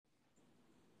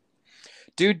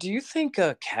Dude, do you think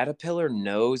a caterpillar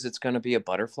knows it's going to be a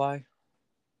butterfly?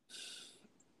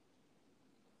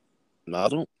 I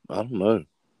don't know.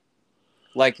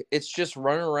 Like, it's just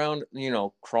running around,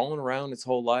 crawling around its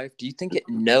whole life. Do you think it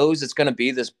knows it's going to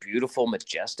be this beautiful,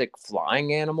 majestic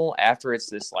flying animal after it's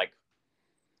this, like,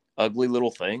 ugly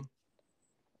little thing?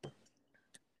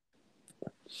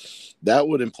 That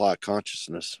would imply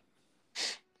consciousness.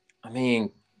 I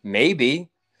mean, maybe.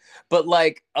 But,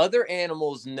 like, other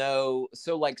animals know.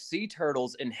 So, like, sea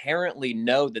turtles inherently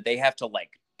know that they have to,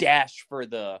 like, dash for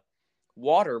the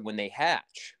water when they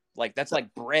hatch. Like, that's,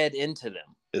 like, bred into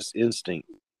them. It's instinct.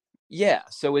 Yeah.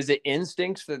 So is it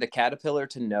instinct for the caterpillar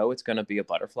to know it's going to be a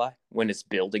butterfly when it's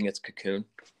building its cocoon?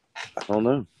 I don't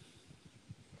know.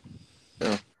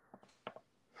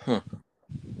 Huh.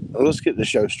 Well, let's get the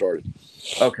show started.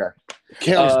 Okay.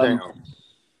 Count us down.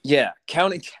 Yeah.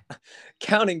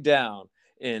 Counting down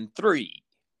in 3,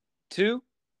 2,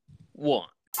 1.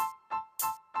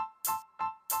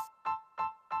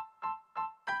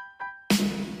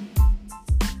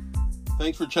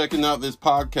 Thanks for checking out this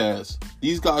podcast.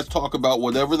 These guys talk about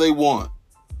whatever they want.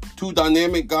 Two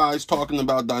dynamic guys talking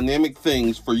about dynamic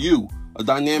things for you, a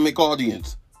dynamic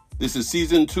audience. This is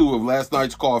season 2 of Last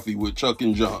Night's Coffee with Chuck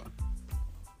and John.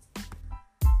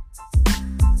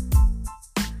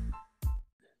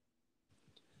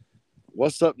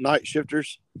 What's up, night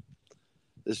shifters?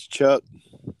 This is Chuck.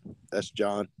 That's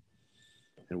John.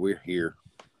 And we're here.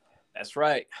 That's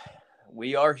right.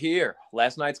 We are here.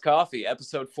 Last Night's Coffee,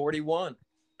 episode 41.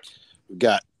 We've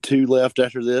got 2 left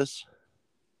after this.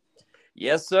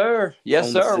 Yes, sir.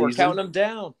 Yes, sir. We're counting them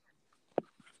down.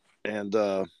 And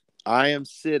I am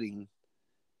sitting,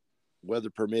 weather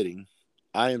permitting,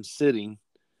 I am sitting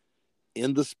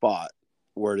in the spot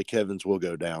where the Kevins will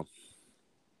go down.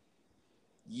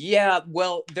 Yeah,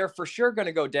 well, they're for sure going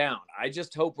to go down. I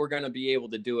just hope we're going to be able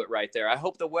to do it right there. I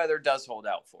hope the weather does hold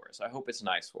out for us. I hope it's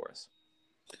nice for us.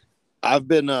 I've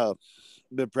been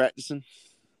practicing.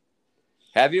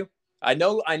 Have you? I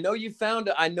know you found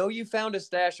a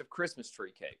stash of Christmas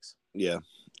tree cakes. Yeah.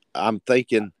 I'm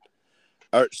thinking.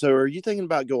 So are you thinking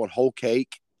about going whole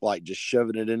cake, like just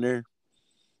shoving it in there?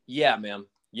 Yeah, man.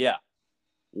 Yeah.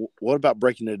 What about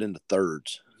breaking it into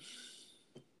thirds?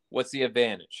 What's the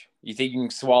advantage? You think you can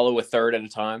swallow a third at a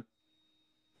time?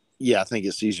 Yeah, I think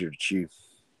it's easier to chew.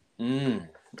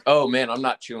 Oh, man, I'm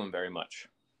not chewing very much.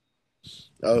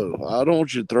 Oh, I don't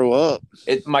want you to throw up.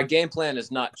 My game plan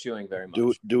is not chewing very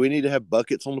much. Do we need to have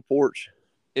buckets on the porch?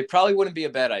 It probably wouldn't be a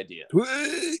bad idea.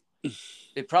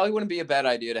 It probably wouldn't be a bad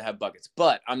idea to have buckets,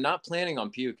 but I'm not planning on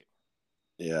puking.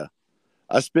 Yeah.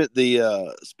 I spent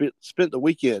the spent the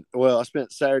weekend. Well, I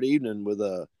spent Saturday evening with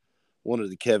one of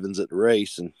the Kevins at the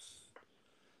race and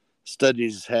studied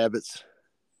his habits.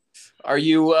 Are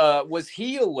you? Was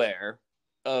he aware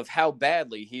of how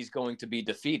badly he's going to be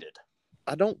defeated?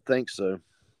 I don't think so.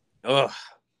 Ugh.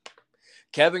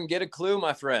 Kevin, get a clue,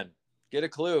 my friend. Get a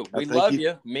clue. We love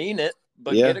you, mean it,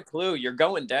 but get a clue. You're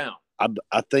going down.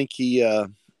 I think he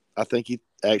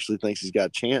actually thinks he's got a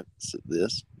chance at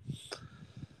this.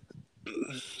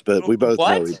 But we both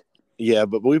know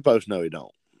but we both know he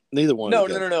don't. Neither one.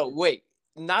 No. Wait.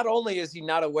 Not only is he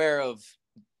not aware of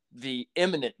the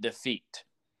imminent defeat.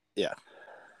 Yeah.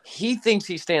 He thinks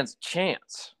he stands a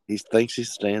chance. He thinks he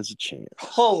stands a chance.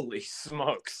 Holy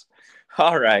smokes.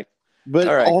 All right. But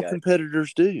all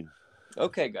competitors do.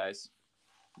 Okay, guys.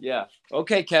 Yeah.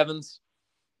 Okay, Kevins.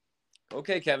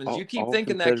 You keep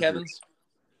thinking that, Kevins.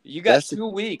 You got 2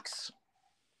 weeks.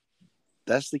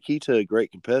 That's the key to a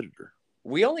great competitor.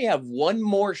 We only have one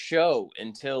more show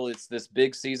until it's this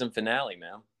big season finale,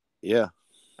 man. Yeah.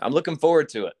 I'm looking forward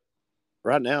to it.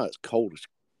 Right now, it's cold as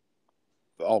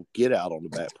all get out on the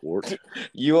back porch.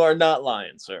 You are not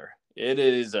lying, sir. It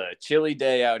is a chilly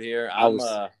day out here.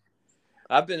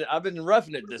 I've been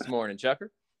roughing it this morning,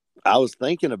 Chucker. I was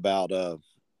thinking about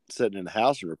sitting in the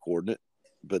house and recording it,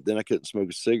 but then I couldn't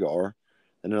smoke a cigar.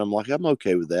 And then I'm like, I'm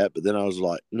okay with that. But then I was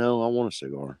like, no, I want a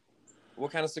cigar.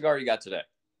 What kind of cigar you got today?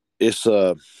 It's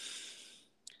I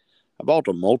bought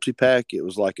a multi-pack. It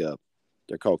was like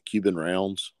they're called Cuban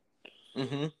rounds.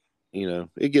 Mm-hmm. You know,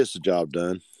 it gets the job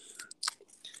done.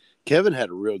 Kevin had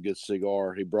a real good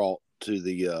cigar he brought to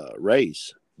the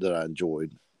race that I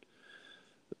enjoyed,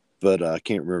 but I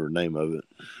can't remember the name of it.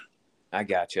 I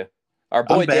gotcha. Our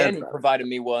boy Danny provided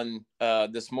me one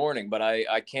this morning, but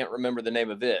I can't remember the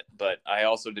name of it, but I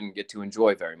also didn't get to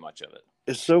enjoy very much of it.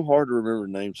 It's so hard to remember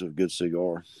names of a good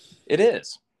cigar. It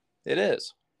is.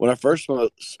 When I first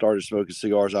started smoking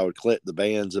cigars, I would collect the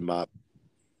bands in my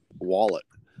wallet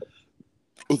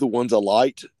with the ones I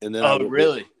liked, and then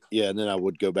really? And then I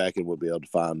would go back and would be able to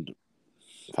find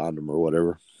them or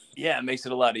whatever. Yeah, it makes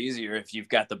it a lot easier if you've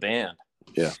got the band.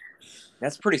 Yeah.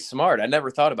 That's pretty smart. I never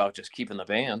thought about just keeping the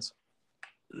bands.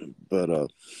 But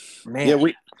Man. yeah,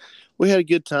 we had a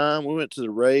good time. We went to the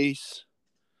race,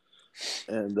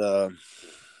 and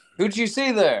who'd you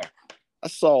see there? I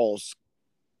saw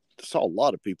a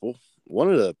lot of people.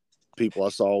 One of the people I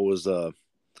saw was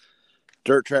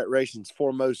dirt track racing's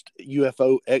foremost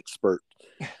UFO expert.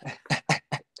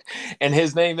 And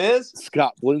his name is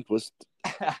Scott Bloomquist.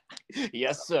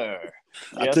 Yes, sir.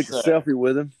 I took a selfie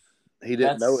with him. He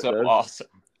didn't know it, so though. Awesome.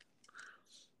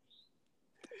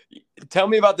 Tell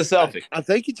me about the selfie. I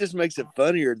think it just makes it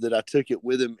funnier that I took it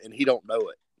with him and he don't know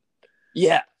it.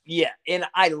 Yeah. And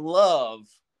I love.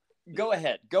 Go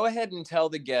ahead and tell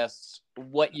the guests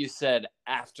what you said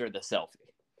after the selfie.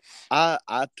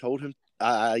 I told him,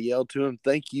 I yelled to him,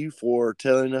 "Thank you for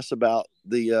telling us about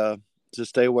the to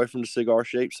stay away from the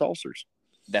cigar-shaped saucers."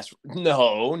 That's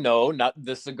no, not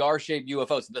the cigar-shaped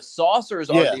UFOs. The saucers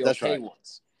are the okay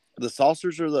ones. The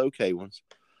saucers are the okay ones.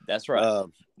 That's right.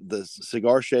 The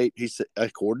cigar-shaped, he said,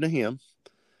 according to him,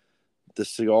 the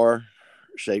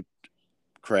cigar-shaped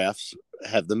crafts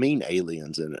have the mean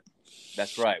aliens in it.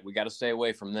 That's right. We got to stay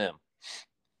away from them.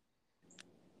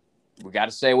 We got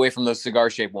to stay away from those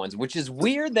cigar-shaped ones, which is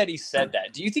weird that he said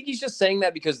that. Do you think he's just saying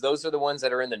that because those are the ones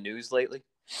that are in the news lately?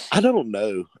 I don't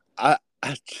know. I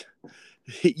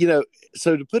you know,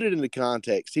 so to put it into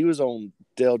context, he was on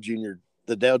the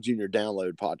Dale Jr.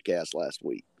 Download podcast last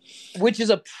week, which is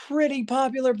a pretty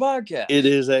popular podcast.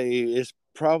 It's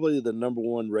probably the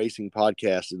 #1 racing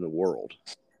podcast in the world.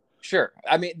 Sure.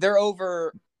 I mean, they're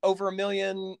over 1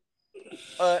 million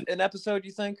an episode,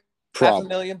 you think? Probably.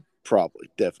 500,000? Probably,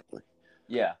 definitely.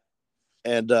 Yeah.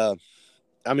 And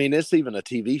I mean, it's even a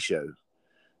TV show.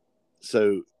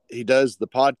 So he does the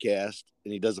podcast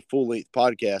and he does a full-length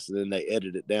podcast, and then they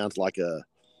edit it down to like a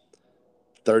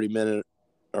 30-minute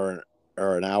or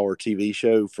an hour TV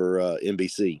show for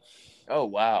NBC. Oh,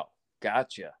 wow.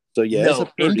 Gotcha. So, yeah. No,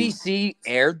 NBC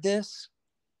aired this?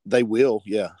 They will,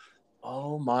 yeah.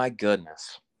 Oh, my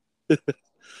goodness.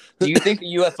 Do you think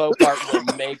the UFO part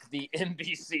will make the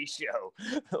NBC show?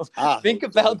 Think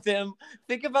about them.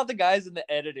 Think about the guys in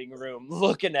the editing room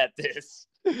looking at this.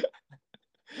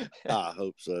 I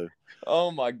hope so. Oh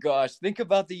my gosh! Think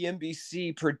about the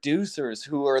NBC producers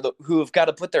who have got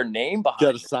to put their name behind.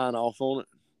 Got to sign off on it.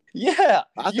 Yeah,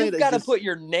 you've got to put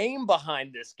your name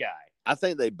behind this guy. I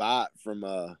think they buy it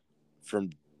from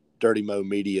Dirty Mo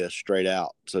Media straight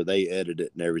out, so they edit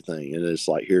it and everything, and it's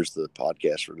like, here's the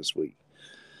podcast for this week.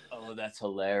 Oh, that's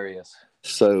hilarious.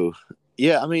 So,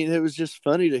 yeah, I mean, it was just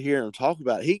funny to hear him talk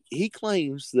about it. He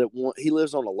claims that he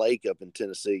lives on a lake up in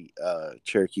Tennessee,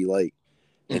 Cherokee Lake,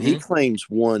 and he claims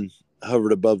one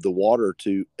hovered above the water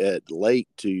at the lake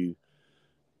to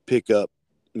pick up,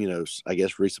 I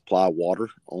guess resupply water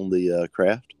on the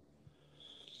craft.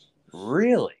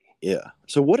 Really? Yeah.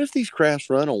 So what if these crafts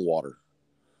run on water?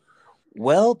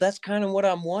 Well, that's kind of what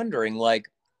I'm wondering. Like,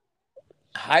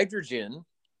 hydrogen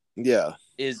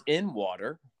is in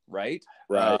water, right?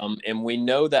 Right. And we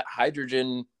know that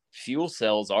hydrogen fuel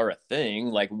cells are a thing.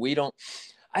 Like,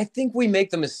 I think we make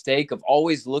the mistake of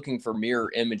always looking for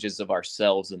mirror images of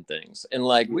ourselves and things. And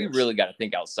we really got to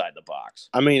think outside the box.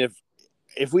 I mean,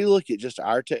 if we look at just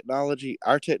our technology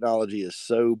is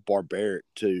so barbaric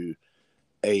to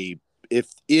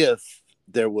if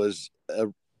there was a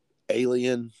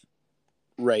alien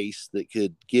race that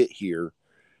could get here,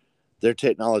 their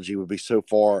technology would be so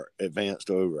far advanced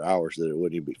over ours that it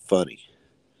wouldn't even be funny.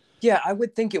 Yeah, I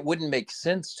would think it wouldn't make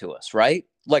sense to us, right?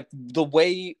 Like the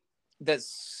way that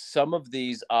some of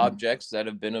these objects that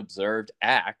have been observed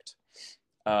act,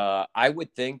 I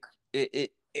would think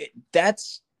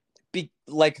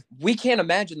we can't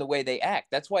imagine the way they act.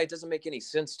 That's why it doesn't make any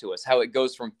sense to us how it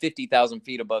goes from 50,000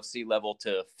 feet above sea level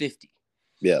to 50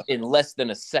 in less than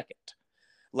a second.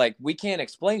 Like, we can't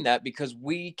explain that because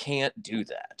we can't do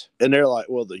that. And they're like,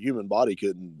 well, the human body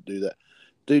couldn't do that.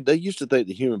 Dude, they used to think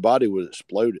the human body would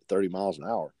explode at 30 miles an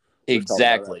hour.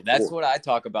 Exactly. That's what I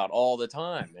talk about all the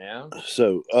time, man.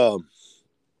 So,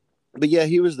 but yeah,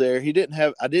 he was there.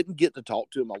 I didn't get to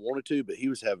talk to him. I wanted to, but he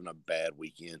was having a bad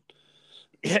weekend.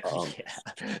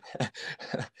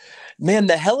 Man,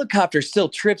 the helicopter still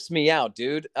trips me out,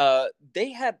 dude.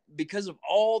 They had, because of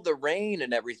all the rain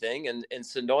and everything, and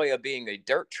Sonoya being a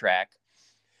dirt track,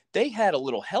 they had a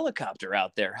little helicopter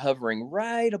out there hovering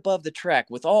right above the track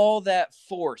with all that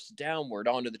force downward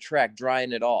onto the track,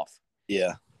 drying it off.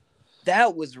 Yeah.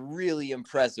 That was really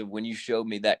impressive when you showed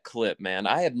me that clip, man.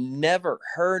 I have never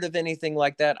heard of anything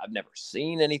like that. I've never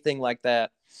seen anything like that.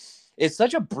 It's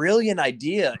such a brilliant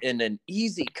idea and an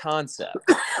easy concept.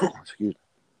 Excuse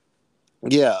me.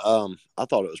 Yeah, I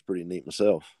thought it was pretty neat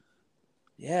myself.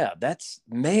 Yeah, that's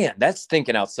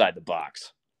thinking outside the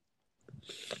box.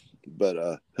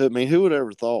 But I mean, who would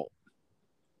ever thought?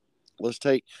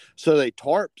 So they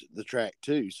tarped the track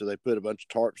too. So they put a bunch of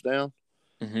tarps down,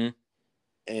 Mm-hmm.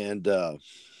 and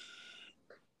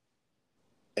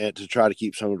to try to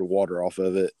keep some of the water off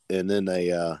of it. And then they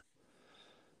had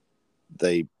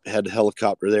the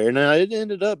helicopter there, and it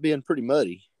ended up being pretty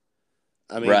muddy.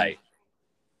 I mean, right.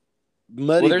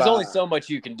 Muddy. Well, there's by, only so much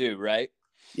you can do, right?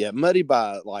 Yeah, muddy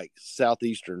by like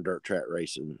southeastern dirt track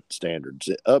racing standards.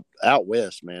 Out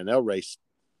west, man, they'll race.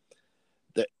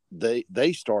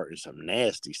 They start in some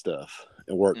nasty stuff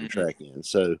and work the track in.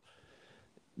 So,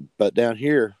 but down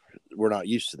here, we're not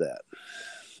used to that,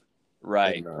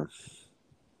 right? And,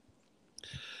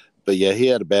 but yeah, he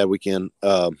had a bad weekend.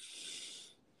 There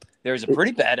was a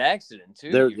pretty bad accident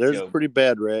too. There's a pretty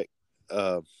bad wreck.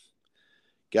 So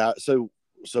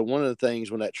one of the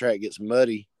things when that track gets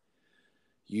muddy,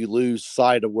 you lose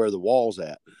sight of where the wall's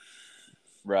at,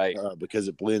 right? Because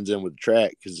it blends in with the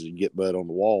track because you get mud on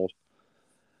the walls.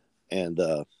 And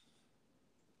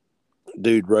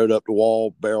dude rode up the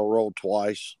wall, barrel rolled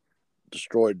twice,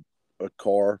 destroyed a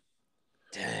car.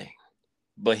 Dang!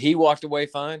 But he walked away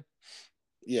fine.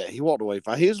 Yeah, he walked away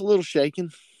fine. He was a little shaken.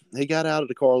 He got out of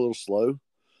the car a little slow.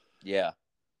 Yeah.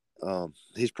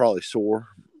 He's probably sore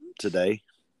today.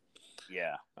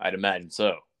 Yeah, I'd imagine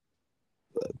so.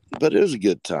 But it was a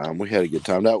good time. We had a good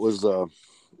time. That was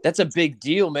that's a big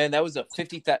deal, man. That was a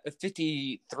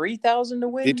 53,000 to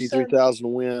win. 53,000 to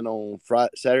win on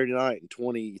Saturday night, and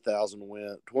 20,000 to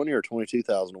win, 20 or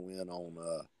 22,000 to win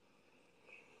on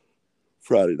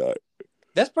Friday night.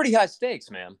 That's pretty high stakes,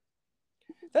 man.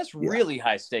 That's really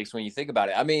high stakes when you think about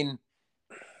it. I mean,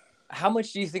 how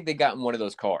much do you think they got in one of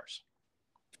those cars?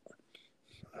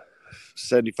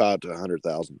 75 to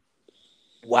 100,000.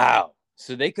 Wow.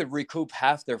 So they could recoup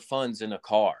half their funds in a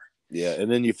car. Yeah,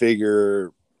 and then you figure,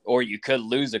 or you could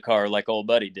lose a car like old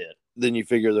buddy did. Then you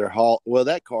figure their haul. Well,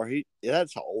 that car,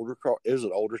 that's an older car. It was an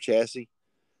older chassis.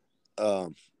 He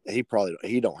don't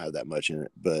have that much in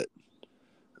it, but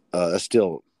that's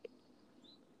still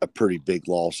a pretty big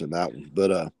loss in that one.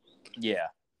 But yeah.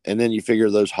 And then you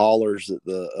figure those haulers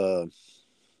that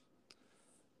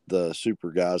the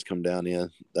super guys come down in.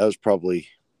 That was probably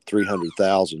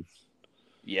 300,000.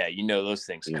 Yeah, those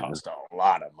things cost a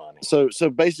lot of money. So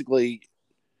basically,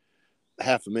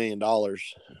 $500,000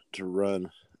 to run,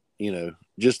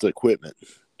 just the equipment.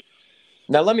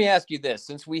 Now let me ask you this: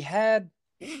 since we had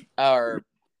our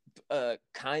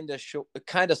kind of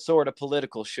sort of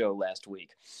political show last week,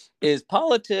 is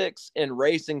politics and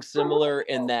racing similar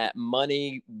in that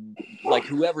money, like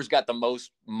whoever's got the most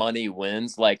money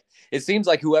wins? Like it seems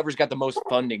like whoever's got the most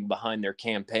funding behind their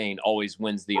campaign always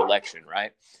wins the election,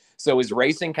 right? So is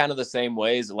racing kind of the same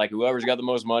way? Is it like whoever's got the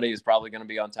most money is probably going to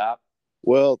be on top?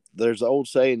 Well, there's an old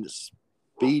saying that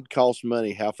speed costs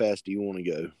money. How fast do you want to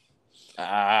go?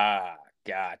 Ah,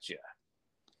 gotcha.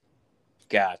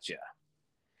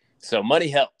 So money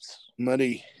helps.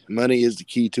 Money is the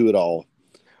key to it all.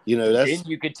 Then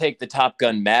you could take the Top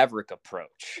Gun Maverick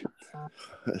approach.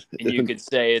 And you could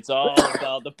say it's all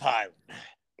about the pilot.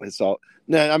 It's all.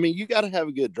 No, I mean, you got to have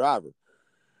a good driver.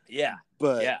 Yeah.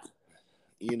 But,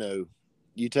 you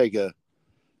take a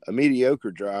mediocre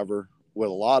driver with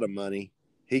a lot of money,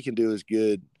 he can do as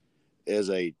good as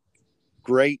a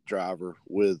great driver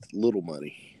with little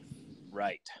money.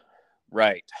 Right.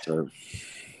 So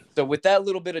with that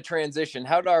little bit of transition,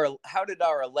 how did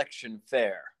our election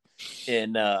fare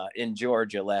in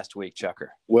Georgia last week,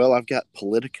 Chucker? Well, I've got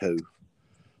Politico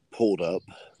pulled up.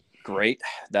 Great,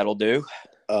 that'll do.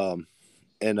 And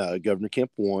Governor Kemp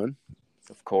won,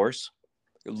 of course.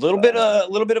 A little bit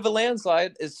of a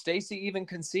landslide. Is Stacey even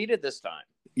conceded this time?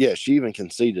 Yeah, she even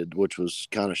conceded, which was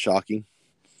kind of shocking.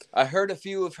 I heard a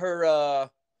few of her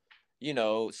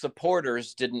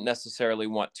supporters didn't necessarily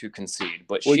want to concede,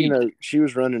 but she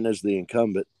was running as the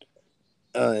incumbent,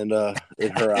 and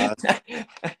in her eyes.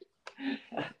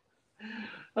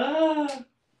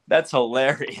 That's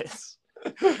hilarious.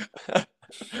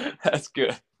 That's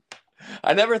good.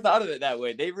 I never thought of it that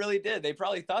way. They really did. They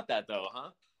probably thought that though, huh?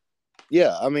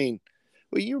 Yeah, I mean,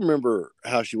 well, you remember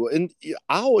how she was, and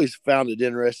I always found it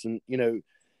interesting.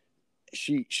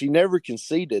 She never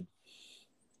conceded,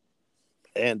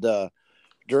 and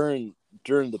during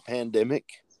the pandemic,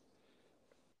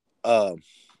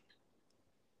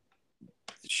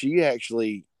 she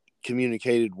actually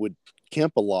communicated with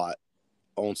Kemp a lot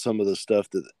on some of the stuff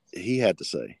that he had to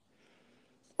say,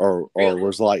 or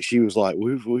was like, she was like,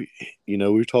 we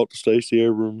talked to Stacey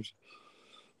Abrams,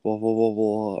 blah blah blah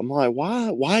blah. I'm like,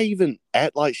 why even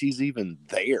act like she's even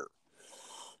there?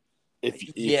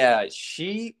 Yeah,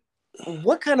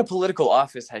 what kind of political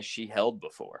office has she held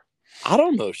before? I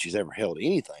don't know if she's ever held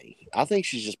anything. I think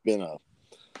she's just been a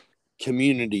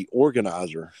community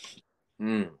organizer,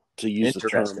 to use the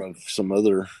term of some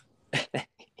other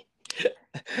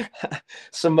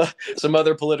some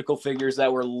other political figures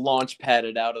that were launch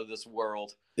padded out of this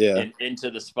world, and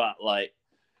into the spotlight.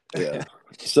 Yeah.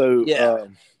 So yeah.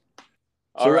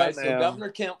 All right. now, so Governor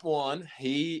Kemp won.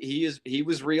 He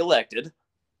was reelected.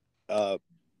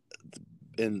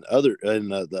 In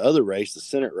the other race, the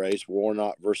Senate race,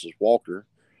 Warnock versus Walker,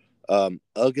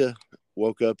 Uga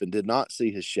woke up and did not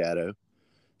see his shadow.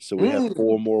 So we have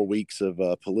 4 more weeks of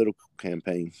political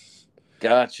campaign.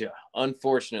 Gotcha.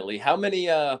 Unfortunately, how many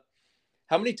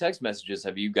text messages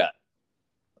have you got?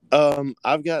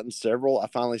 I've gotten several. I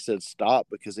finally said stop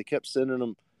because they kept sending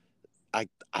them.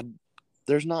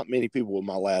 There's not many people with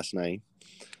my last name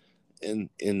in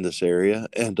this area,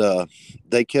 and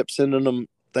they kept sending them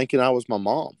thinking I was my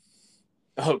mom.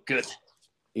 Oh, good.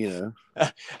 You know,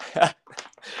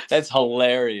 that's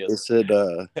hilarious.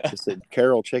 It said,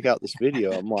 Carol, check out this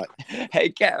video. I'm like, hey,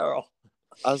 Carol.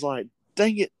 I was like,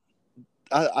 dang it.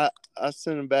 I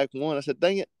sent him back one. I said,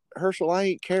 dang it, Herschel, I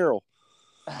ain't Carol.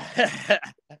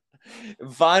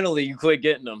 Finally, you quit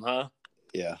getting them, huh?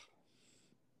 Yeah.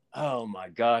 Oh my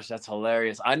gosh, that's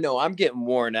hilarious. I know I'm getting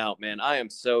worn out, man. I am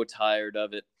so tired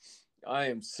of it. I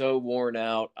am so worn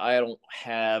out. I don't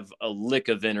have a lick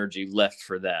of energy left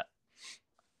for that.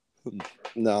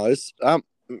 No,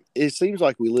 it seems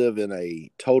like we live in a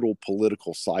total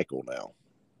political cycle now.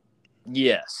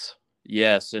 Yes.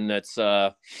 And that's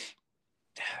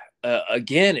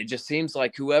again, it just seems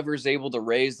like whoever's able to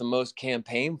raise the most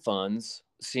campaign funds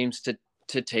seems to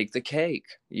take the cake,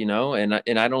 and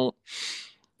I don't.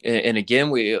 And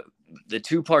again, the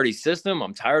 2-party system,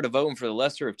 I'm tired of voting for the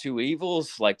lesser of two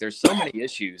evils. Like, there's so many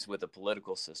issues with the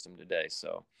political system today.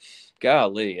 So,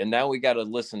 golly. And now we got to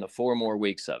listen to 4 more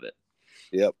weeks of it.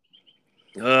 Yep.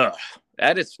 Ugh.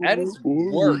 At its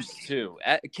worst, too.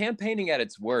 Campaigning at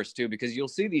its worst, too, because you'll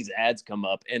see these ads come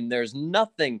up and there's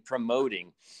nothing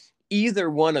promoting either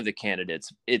one of the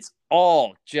candidates. It's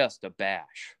all just a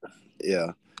bash.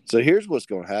 Yeah. So here's what's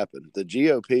going to happen. The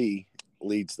GOP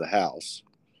leads the House.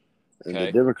 And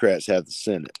the Democrats have the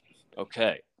Senate.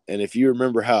 Okay. And if you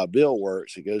remember how a bill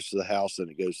works, it goes to the House, and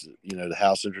it goes to, the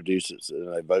House introduces it,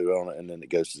 and they vote on it, and then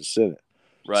it goes to the Senate.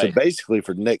 Right. So basically,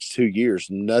 for the next 2 years,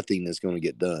 nothing is going to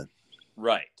get done.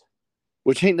 Right.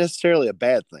 Which ain't necessarily a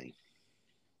bad thing.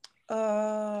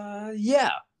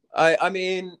 Yeah. I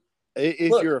mean,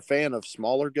 if you're a fan of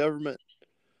smaller government.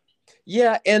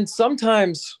 Yeah, and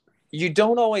sometimes you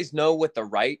don't always know what the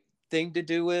right thing to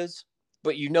do is,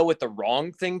 but you know what the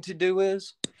wrong thing to do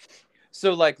is.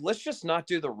 So, like, let's just not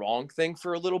do the wrong thing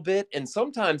for a little bit. And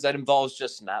sometimes that involves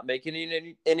just not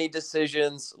making any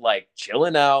decisions, like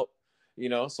chilling out.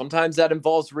 Sometimes that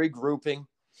involves regrouping.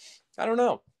 I don't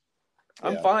know.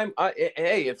 I'm fine.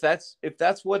 Hey, if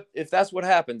that's what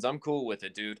happens, I'm cool with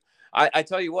it, dude. I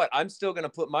tell you what, I'm still gonna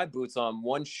put my boots on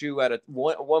one foot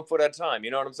at a time.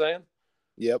 You know what I'm saying?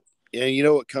 Yep. And you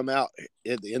know what come out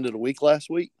at the end of the week last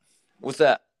week? What's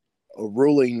that? A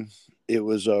ruling. It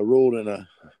was ruled in a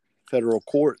federal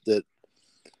court that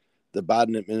the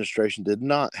Biden administration did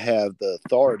not have the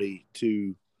authority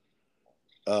to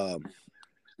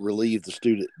relieve the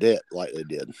student debt like they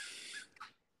did.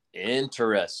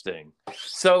 Interesting.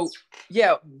 So,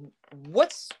 yeah,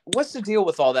 what's the deal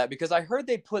with all that? Because I heard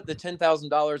they put the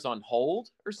 $10,000 on hold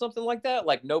or something like that.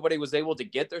 Like, nobody was able to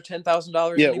get their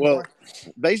 $10,000 anymore. Well,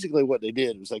 basically what they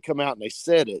did was they come out and they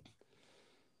said it,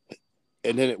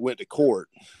 and then it went to court.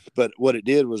 But what it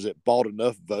did was it bought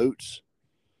enough votes,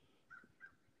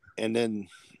 and then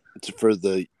for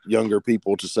the younger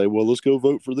people to say, well, let's go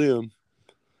vote for them.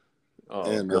 Oh,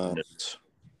 goodness.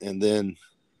 And then,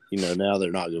 now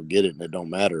they're not going to get it, and it don't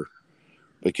matter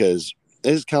because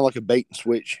it's kind of like a bait and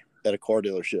switch at a car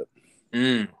dealership.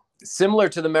 Similar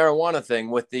to the marijuana thing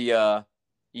with the,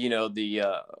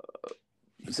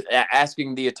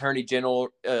 asking the attorney general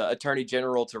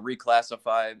to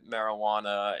reclassify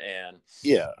marijuana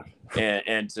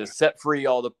and to set free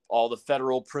all the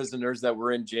federal prisoners that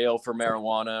were in jail for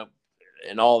marijuana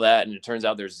and all that. And it turns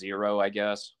out there's 0, I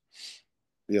guess.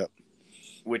 Yeah.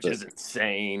 Which is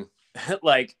insane.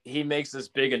 Like, he makes this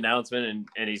big announcement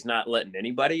and he's not letting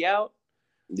anybody out.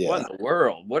 Yeah. What in the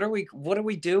world? What are we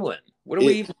doing? What are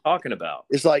we even talking about?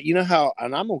 It's like, how,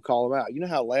 and I'm going to call them out.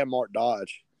 How Landmark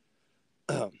Dodge,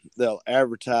 they'll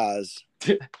advertise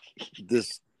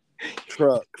this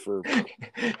truck for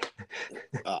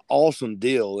an awesome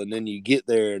deal, and then you get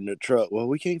there and the truck, well,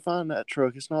 we can't find that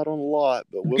truck. It's not on the lot,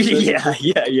 but we'll send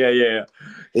Yeah, yeah.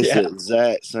 It's the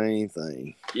exact same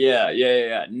thing.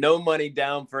 Yeah. No money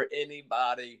down for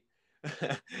anybody.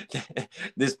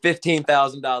 This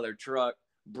 $15,000 truck,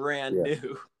 brand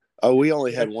new. Oh, we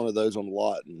only had one of those on the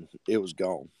lot, and it was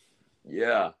gone.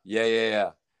 Yeah.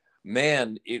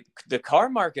 Man, the car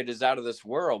market is out of this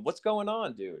world. What's going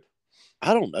on, dude?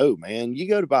 I don't know, man. You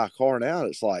go to buy a car now,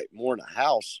 it's like more than a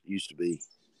house used to be.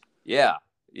 Yeah.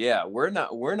 We're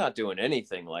not doing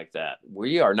anything like that.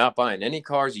 We are not buying any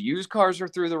cars. Used cars are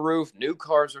through the roof. New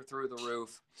cars are through the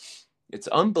roof. It's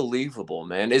unbelievable,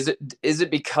 man. Is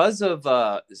it because of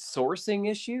sourcing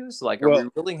issues? Like, are we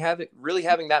really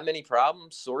having that many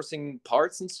problems sourcing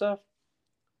parts and stuff?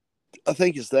 I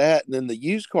think it's that, and then the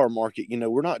used car market.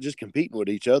 We're not just competing with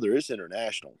each other; it's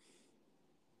international.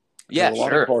 Yeah, a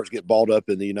lot of cars get balled up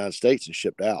in the United States and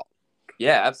shipped out.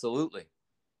 Yeah, absolutely.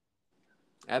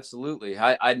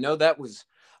 I know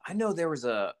there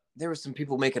was some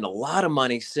people making a lot of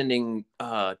money sending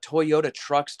Toyota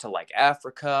trucks to like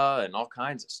Africa and all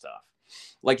kinds of stuff.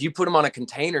 Like, you put them on a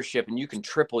container ship and you can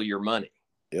triple your money.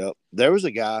 Yep. There was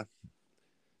a guy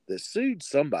that sued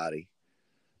somebody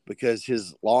because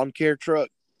his lawn care truck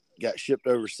got shipped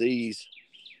overseas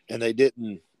and they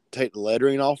didn't take the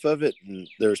lettering off of it. And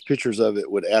there's pictures of it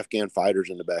with Afghan fighters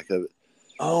in the back of it.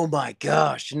 Oh my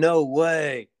gosh. No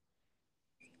way.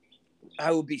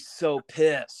 I would be so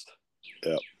pissed.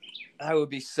 Yep. I would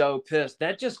be so pissed.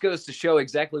 That just goes to show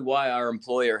exactly why our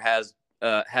employer has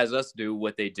us do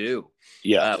what they do.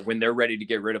 Yeah. When they're ready to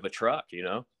get rid of a truck,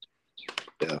 Yeah.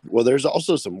 Well, there's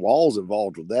also some laws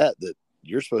involved with that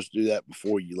you're supposed to do that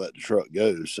before you let the truck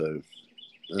go. So.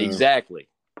 Exactly.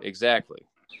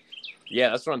 Yeah,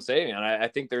 that's what I'm saying. And I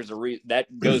think there's that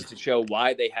goes to show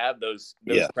why they have those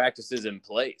practices in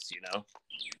place,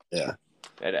 Yeah.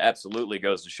 It absolutely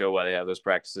goes to show why they have those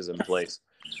practices in place.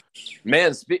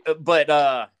 Man, but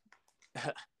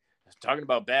talking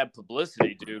about bad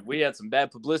publicity, dude, we had some bad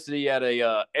publicity at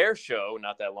a air show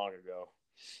not that long ago.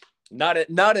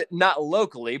 Not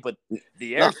locally, but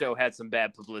the air show had some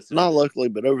bad publicity. Not locally,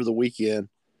 but over the weekend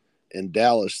in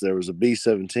Dallas, there was a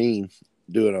B-17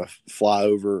 doing a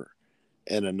flyover,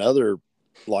 and another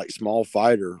like small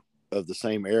fighter of the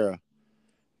same era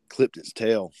clipped its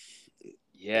tail.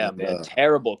 Yeah, and, man,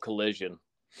 terrible collision.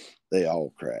 They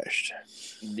all crashed.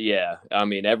 Yeah, I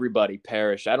mean, everybody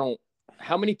perished.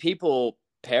 How many people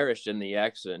perished in the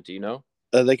accident? Do you know?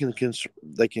 They can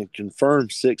confirm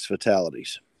 6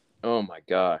 fatalities. Oh my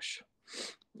gosh,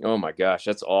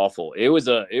 that's awful. It was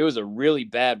a really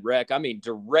bad wreck. I mean,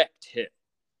 direct hit.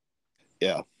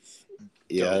 Yeah.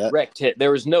 Direct hit.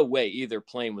 There was no way either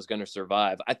plane was going to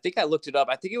survive. I think I looked it up.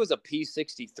 I think it was a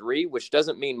P-63, which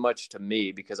doesn't mean much to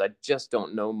me because I just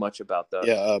don't know much about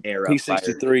the era.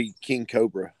 P-63 King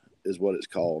Cobra is what it's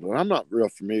called, and I'm not real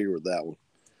familiar with that one.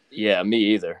 Yeah, me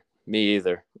either.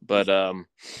 But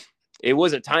it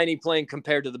was a tiny plane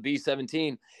compared to the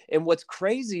B-17. And what's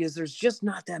crazy is there's just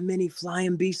not that many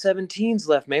flying B-17s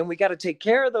left, man. We got to take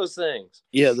care of those things.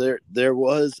 Yeah, there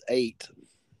was 8.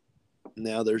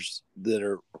 Now that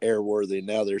are airworthy.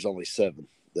 Now there's only 7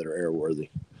 that are airworthy.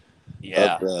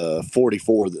 Yeah. Of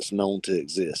 44 that's known to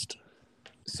exist.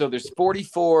 So there's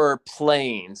 44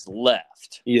 planes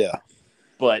left. Yeah.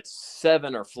 But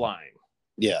 7 are flying.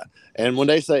 Yeah. And when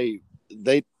they say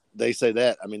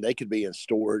that, I mean, they could be in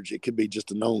storage. It could be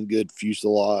just a known good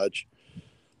fuselage.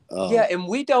 Yeah, and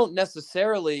we don't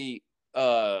necessarily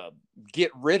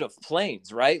get rid of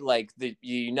planes, right? Like the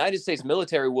United States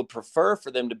military would prefer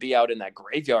for them to be out in that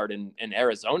graveyard in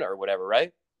Arizona or whatever,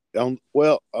 right?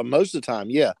 Most of the time,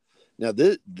 yeah. Now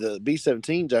the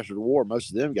B-17s after the war, most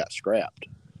of them got scrapped.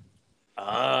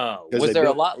 Oh, was there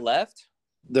a lot left?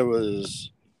 There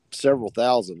was several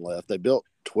thousand left. They built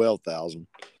 12,000.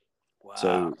 Wow.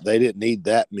 So they didn't need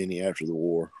that many after the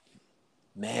war.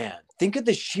 Man, think of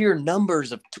the sheer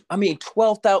numbers of,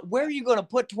 12,000. Where are you going to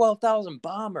put 12,000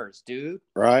 bombers, dude?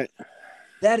 Right.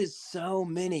 That is so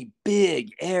many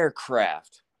big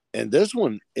aircraft. And this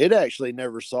one, it actually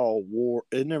never saw war.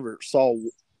 It never saw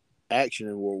action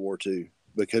in World War II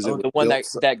because it was the one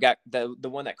the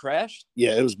one that crashed.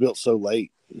 Yeah, it was built so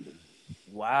late.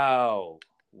 Wow.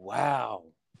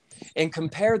 And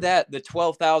compare that, the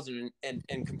 12,000,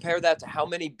 and compare that to how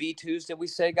many B-2s did we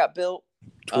say got built?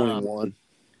 21.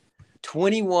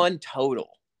 21 total.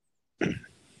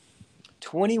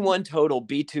 21 total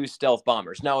B-2 stealth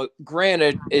bombers. Now,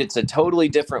 granted, it's a totally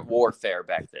different warfare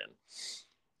back then.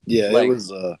 Yeah, it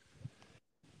was.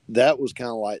 That was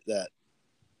kind of like that.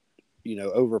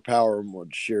 Overpower them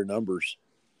with sheer numbers.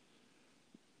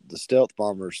 the stealth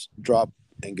bombers drop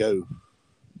and go,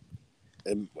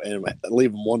 and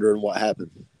leave them wondering what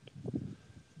happened.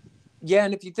 Yeah,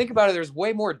 and if you think about it, there's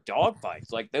way more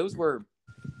dogfights. Like those were,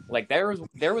 like there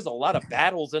was a lot of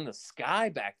battles in the sky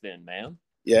back then, man.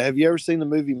 Yeah, have you ever seen the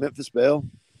movie Memphis Belle?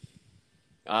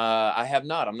 I have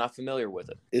not. I'm not familiar with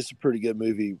it. It's a pretty good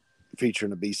movie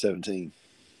featuring a B-17.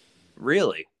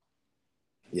 Really?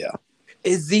 Yeah.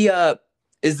 Is the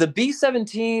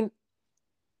B-17?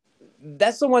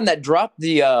 That's the one that dropped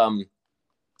the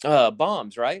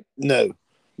bombs, right? No.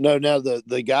 Now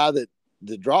the guy that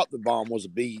dropped the bomb was a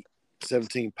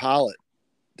B-17 pilot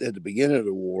at the beginning of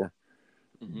the war,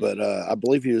 but I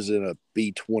believe he was in a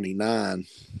B-29.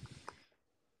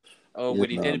 Oh, when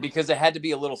he did it, because it had to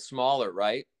be a little smaller,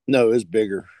 right? No, it was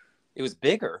bigger. It was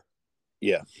bigger.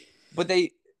 Yeah. But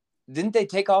didn't they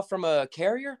take off from a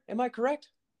carrier? Am I correct?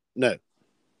 No,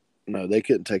 they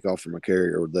couldn't take off from a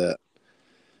carrier with that.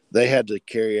 They had to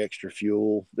carry extra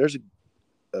fuel. There's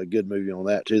a good movie on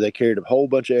that too. They carried a whole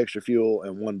bunch of extra fuel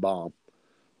and one bomb.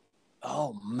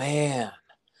 Oh man,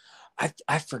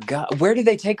 I forgot. Where did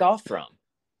they take off from?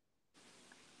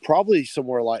 Probably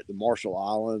somewhere like the Marshall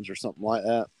Islands or something like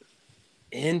that.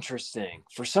 Interesting.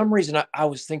 For some reason, I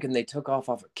was thinking they took off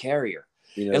a carrier,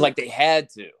 You know, and like they had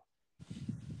to.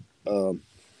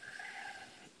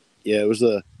 Yeah, it was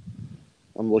I'm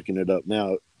looking it up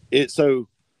now. It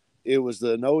was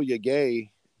the Enola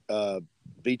Gay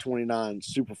B-29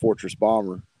 Super Fortress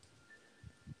bomber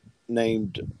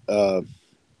named Paul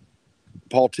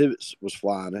Tibbets was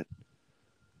flying it.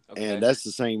 Okay. And that's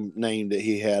the same name that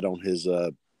he had on his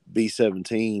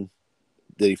B-17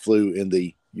 that he flew in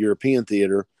the European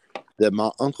theater that my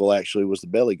uncle actually was the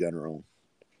belly gunner on.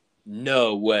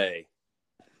 No way.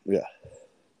 Yeah.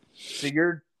 So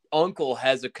your uncle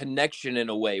has a connection in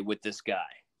a way with this guy.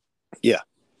 Yeah.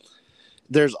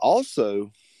 There's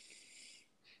also...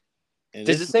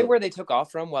 Does it say where they took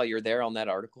off from while you're there on that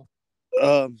article?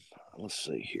 Let's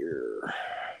see here.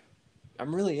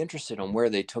 I'm really interested on where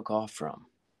they took off from.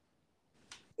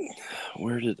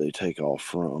 Where did they take off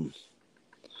from?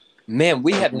 Man,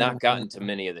 we have not gotten to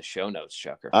many of the show notes,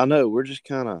 Chucker. I know. We're just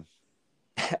kind of...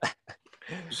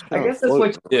 I guess that's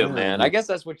what you do, man. I guess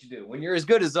that's what you do. When you're as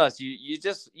good as us, you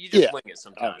just wing it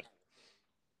sometimes.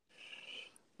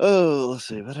 Oh, let's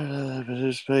see.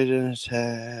 Participate in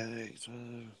attacks.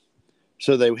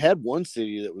 So they had one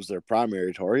city that was their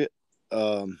primary target.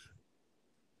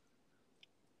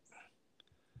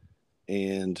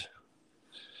 And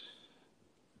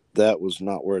that was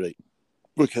not where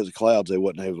because of clouds, they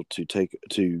wasn't able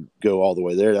to go all the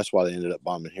way there. That's why they ended up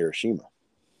bombing Hiroshima.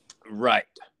 Right.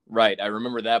 I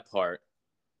remember that part.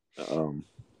 And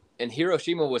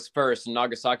Hiroshima was first and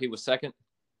Nagasaki was second?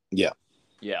 Yeah.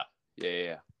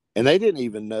 And they didn't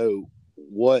even know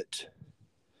what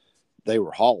they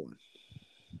were hauling.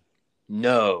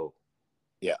 No.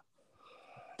 Yeah.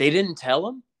 They didn't tell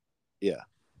them? Yeah.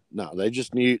 No, they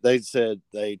just knew. They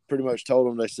pretty much told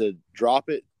them, they said, drop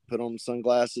it, put on the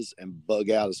sunglasses, and bug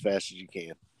out as fast as you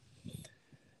can.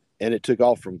 And it took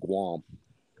off from Guam.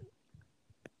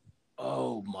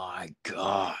 Oh my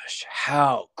gosh.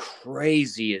 How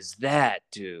crazy is that,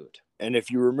 dude? And if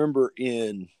you remember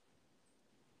in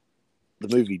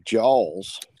the movie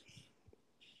Jaws,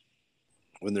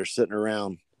 when they're sitting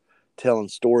around telling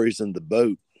stories in the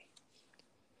boat,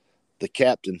 the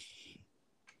captain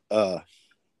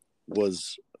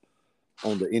was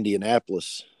on the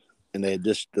Indianapolis, and they had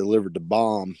just delivered the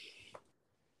bomb,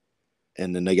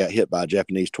 and then they got hit by a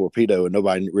Japanese torpedo, and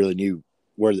nobody really knew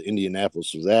where the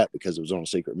Indianapolis was at because it was on a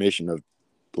secret mission of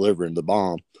delivering the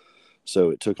bomb. So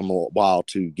it took them a while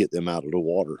to get them out of the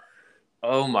water.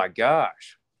 Oh my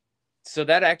gosh. So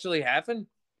that actually happened?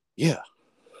 Yeah.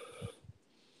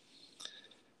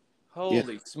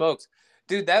 Holy smokes.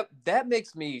 Dude, that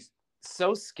makes me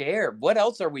so scared. What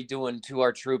else are we doing to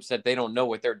our troops that they don't know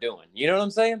what they're doing? You know what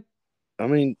I'm saying? I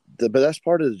mean, but that's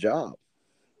part of the job.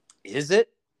 Is it?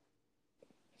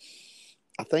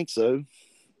 I think so.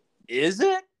 Is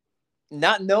it?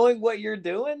 Not knowing what you're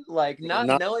doing? Like not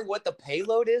knowing what the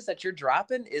payload is that you're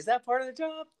dropping? Is that part of the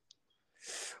job?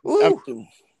 Ooh.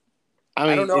 I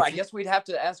mean, I don't know. I guess we'd have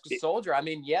to ask a soldier. I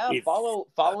mean, yeah,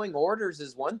 following orders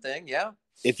is one thing. Yeah.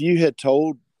 If you had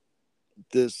told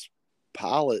this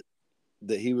pilot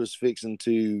that he was fixing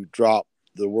to drop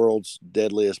the world's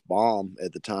deadliest bomb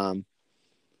at the time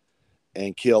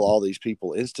and kill all these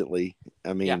people instantly,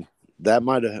 I mean, that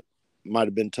might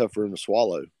have been tough for him to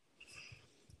swallow.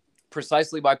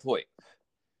 Precisely my point.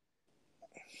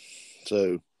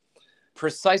 So,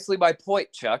 precisely my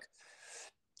point, Chuck.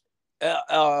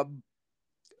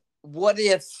 What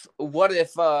if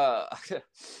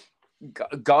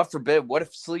God forbid, what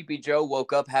if Sleepy Joe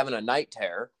woke up having a night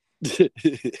terror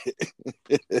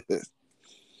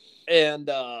and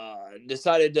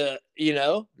decided to,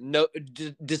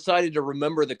 decided to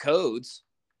remember the codes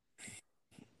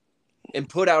and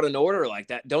put out an order like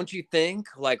that? Don't you think,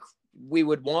 like, we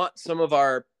would want some of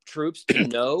our troops to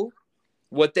know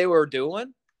what they were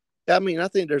doing? I mean, I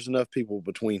think there's enough people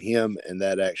between him and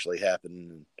that actually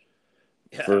happening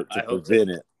to prevent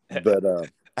it. But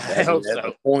I hope at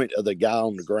the point of the guy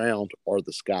on the ground or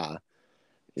the sky,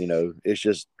 it's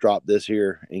just drop this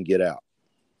here and get out.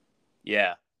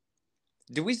 Yeah.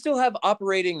 Do we still have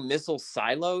operating missile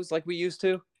silos like we used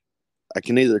to? I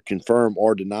can neither confirm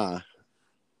or deny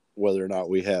whether or not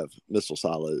we have missile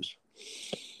silos.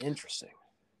 Interesting.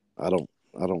 I don't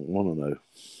want to know.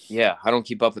 Yeah, I don't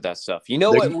keep up with that stuff. You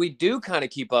know what we do kind of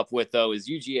keep up with, though, is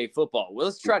UGA football. Well,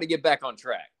 let's try to get back on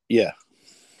track. Yeah.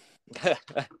 How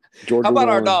about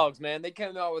our Dogs, man? They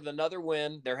came out with another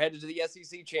win. They're headed to the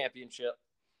SEC championship.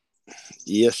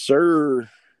 Yes, sir.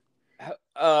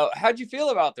 How'd you feel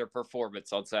about their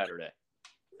performance on Saturday?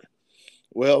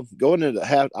 Well, going into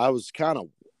half, I was kind of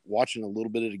watching a little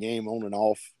bit of the game on and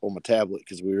off on my tablet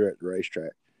because we were at the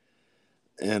racetrack.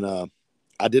 And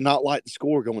I did not like the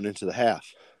score going into the half.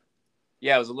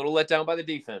 Yeah, I was a little let down by the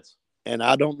defense. And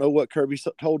I don't know what Kirby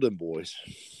told them boys.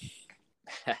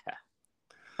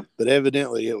 But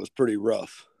evidently it was pretty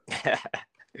rough.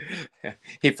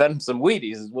 He fed him some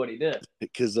Wheaties is what he did.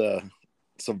 Because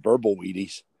some verbal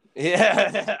Wheaties.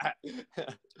 Yeah.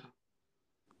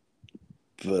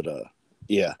 But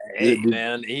yeah. Hey,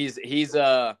 man, he's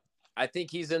I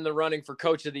think he's in the running for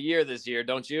coach of the year this year,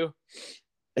 don't you?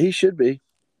 He should be.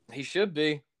 He should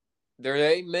be. There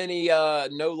ain't many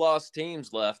no-loss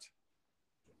teams left.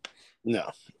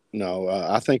 No.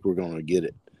 I think we're going to get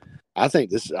it. I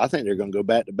think they're going to go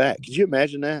back to back. Could you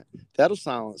imagine that? That'll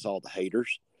silence all the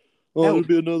haters. Oh, it'll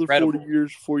be another incredible. 40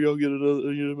 years before y'all get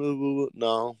another.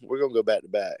 No, we're going to go back to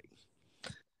back.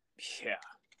 Yeah,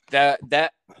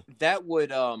 that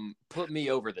would put me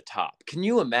over the top. Can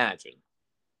you imagine?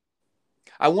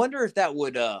 I wonder if that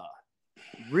would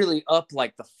really up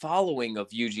like the following of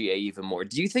UGA even more.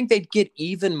 Do you think they'd get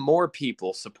even more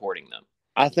people supporting them?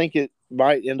 I think it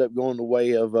might end up going the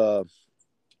way of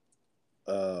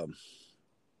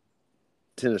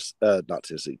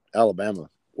Alabama,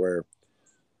 where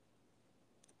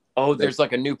there's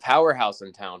like a new powerhouse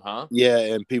in town, huh? Yeah,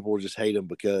 and people will just hate them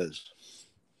because.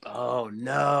 Oh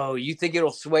no, you think it'll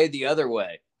sway the other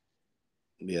way?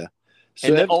 Yeah,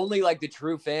 so and only like the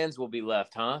true fans will be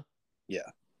left, huh? Yeah.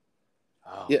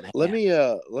 Oh, yeah. Man.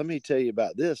 Let me tell you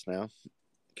about this now,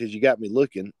 because you got me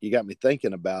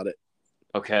thinking about it.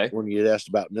 Okay. When you asked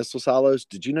about missile silos,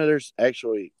 did you know there's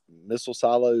actually missile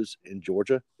silos in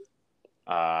Georgia?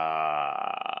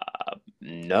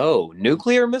 No.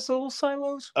 Nuclear missile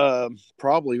silos?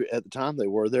 Probably at the time they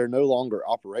were. They're no longer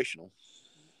operational.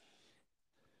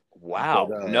 Wow.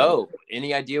 But, no.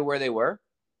 Any idea where they were?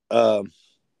 One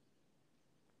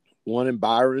in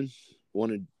Byron,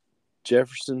 one in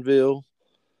Jeffersonville,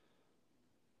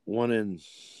 one in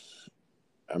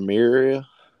Ameria,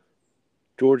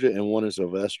 Georgia, and one in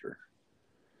Sylvester.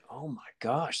 Oh my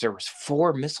gosh, there was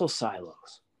 4 missile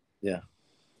silos. Yeah.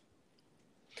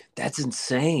 That's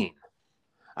insane.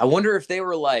 I wonder if they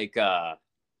were like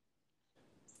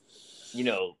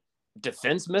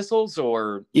defense missiles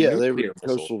or they were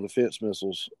coastal defense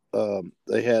missiles.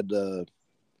 They had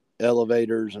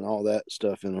elevators and all that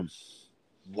stuff in them.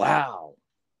 Wow.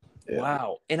 Yeah.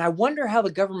 Wow. And I wonder how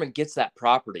the government gets that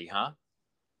property, huh?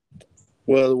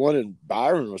 Well, the one in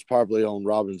Byron was probably on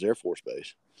Robins Air Force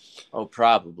Base. Oh,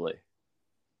 probably.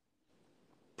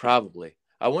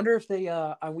 I wonder if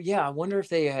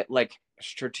they like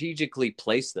strategically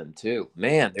place them too.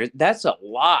 Man, that's a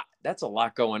lot. That's a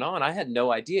lot going on. I had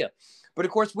no idea. But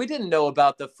of course, we didn't know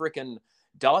about the freaking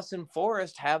Dawson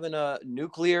Forest having a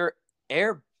nuclear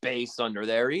air base under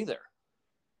there either.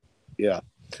 Yeah.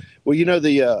 Well,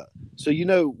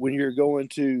 when you're going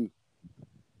to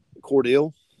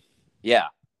Cordell, yeah,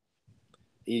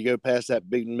 you go past that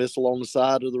big missile on the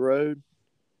side of the road.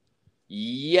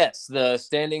 Yes, the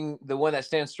one that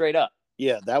stands straight up.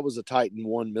 Yeah, that was a Titan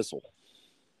 1 missile.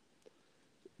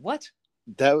 What?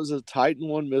 That was a Titan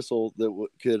 1 missile that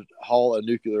could haul a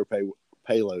nuclear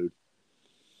payload.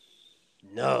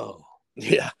 No.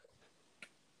 Yeah.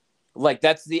 Like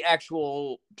that's the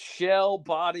actual shell,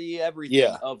 body,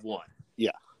 everything of one.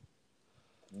 Yeah.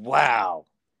 Wow.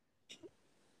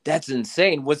 That's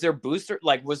insane. Was there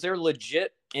was there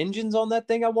legit engines on that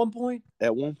thing at one point?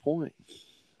 At one point.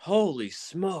 Holy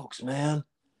smokes, man.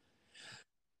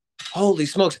 Holy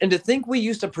smokes. And to think we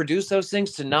used to produce those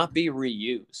things to not be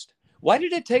reused. Why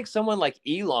did it take someone like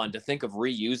Elon to think of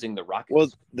reusing the rockets? Well,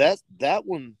 that's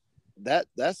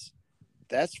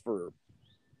for,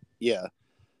 yeah.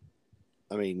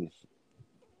 I mean,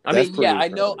 yeah, I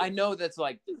know that's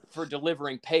like for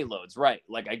delivering payloads, right?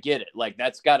 Like, I get it. Like,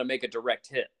 that's got to make a direct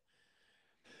hit.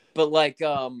 But like,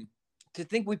 to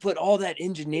think we put all that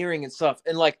engineering and stuff,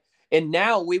 and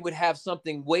now we would have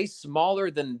something way smaller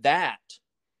than that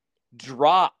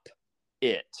drop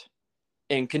it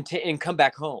and come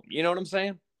back home. You know what I'm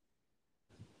saying?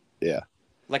 Yeah.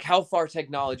 Like how far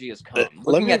technology has come.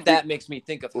 Looking at that makes me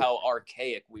think of how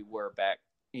archaic we were back,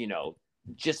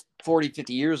 just 40,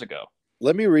 50 years ago.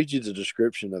 Let me read you the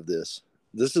description of this.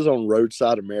 This is on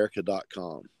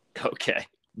roadsideamerica.com. Okay.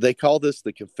 They call this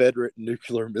the Confederate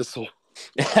nuclear missile.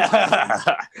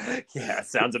 Yeah,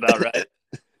 sounds about right.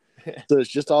 So it's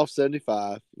just off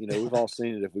 75. We've all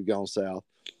seen it if we've gone south.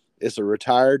 It's a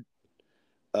retired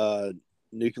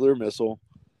nuclear missile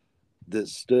that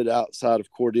stood outside of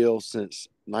Cordele since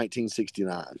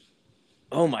 1969.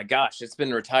 Oh my gosh, it's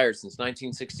been retired since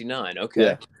 1969. Okay.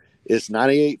 Yeah. It's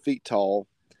 98 feet tall,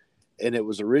 and it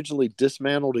was originally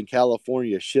dismantled in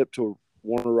California, shipped to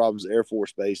Warner Robins Air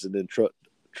Force Base, and then trucked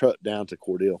down to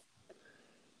Cordele.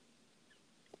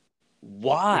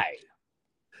 Why?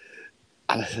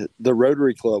 The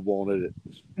Rotary Club wanted it.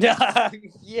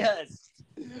 Yes.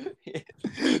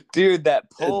 Dude,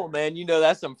 that pull, man,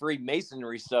 that's some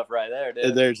Freemasonry stuff right there,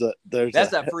 dude.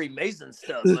 That's that Freemason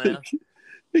stuff, man.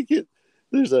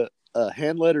 There's a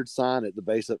hand-lettered sign at the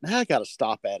base of. Now I got to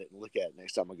stop at it and look at it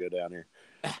next time I go down here.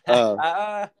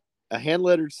 A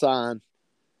hand-lettered sign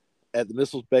at the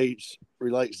missile's base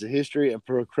relates to history and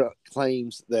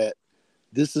proclaims that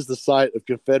this is the site of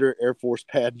Confederate Air Force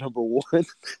Pad number 1.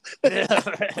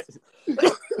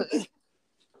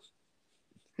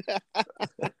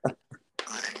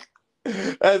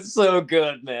 That's so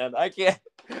good, man. I can't.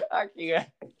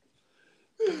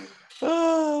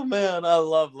 Oh man, I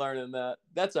love learning that.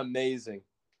 That's amazing.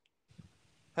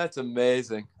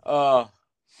 Oh,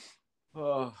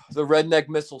 the Redneck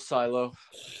missile silo,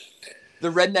 the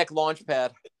Redneck launch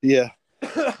pad. Yeah.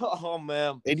 Oh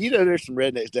man. And there's some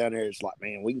rednecks down there. It's like,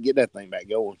 man, we can get that thing back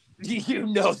going.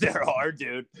 There are,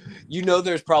 dude.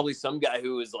 There's probably some guy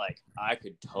who is like, I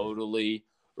could totally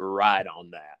ride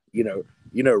on that.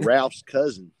 Ralph's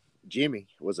cousin Jimmy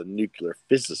was a nuclear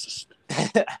physicist.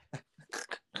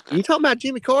 You talking about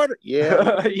Jimmy Carter?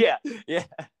 Yeah. Yeah.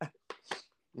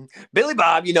 Billy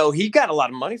Bob, he got a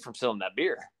lot of money from selling that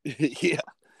beer. Yeah.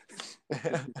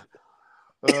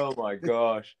 Oh my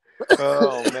gosh.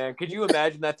 Oh man, could you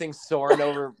imagine that thing soaring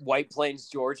over White Plains,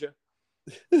 Georgia?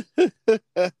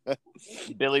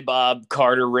 Billy Bob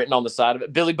Carter written on the side of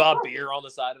it. Billy Bob beer on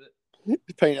the side of it.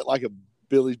 Paint it like a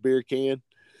Billy's beer can.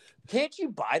 Can't you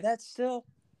buy that still?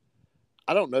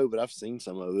 I don't know, but I've seen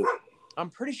some of it. I'm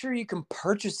pretty sure you can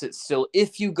purchase it still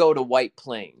if you go to White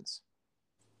Plains.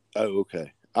 Oh,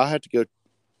 okay. I'll have to go.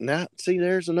 Now, see,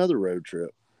 there's another road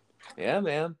trip. Yeah,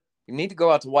 man. You need to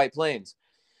go out to White Plains.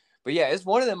 But yeah, it's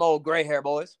one of them old gray hair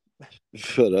boys.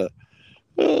 But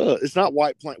it's not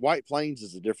White Plains. White Plains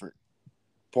is a different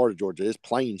part of Georgia. It's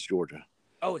Plains, Georgia.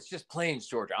 Oh, it's just Plains,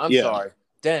 Georgia. I'm sorry.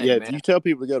 Dang, yeah, man. if you tell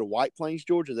people to go to White Plains,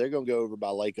 Georgia, they're going to go over by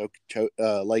Lake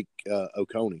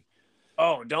Oconee.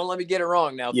 Oh, don't let me get it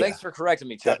wrong now. Yeah. Thanks for correcting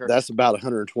me, Tucker. That's about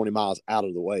 120 miles out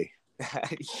of the way.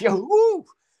 Woo!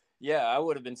 Yeah, I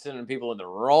would have been sending people in the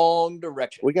wrong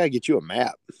direction. We got to get you a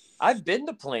map. I've been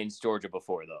to Plains, Georgia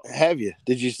before, though. Have you?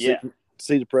 Did you see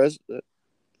the president?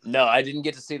 No, I didn't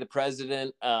get to see the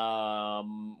president.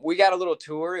 We got a little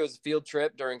tour. It was a field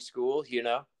trip during school,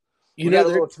 we got a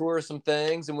little tour of some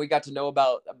things, and we got to know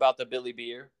about the Billy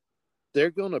Beer.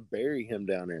 They're going to bury him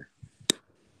down there.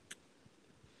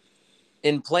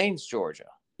 In Plains, Georgia?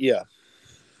 Yeah.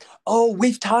 Oh,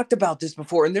 we've talked about this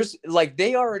before, and there's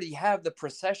they already have the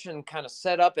procession kind of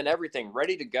set up and everything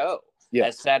ready to go. Yeah.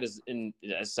 As sad as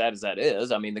that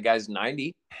is, I mean, the guy's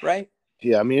 90, right?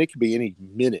 Yeah, I mean, it could be any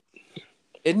minute.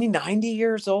 Isn't he 90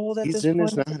 years old at this point?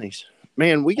 He's in his 90s.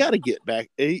 Man, we got to get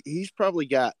back. He's probably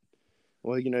got,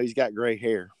 he's got gray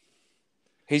hair.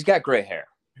 He's got gray hair.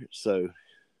 So.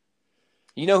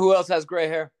 You know who else has gray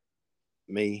hair?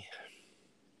 Me.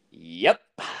 Yep.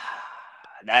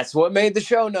 That's what made the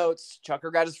show notes.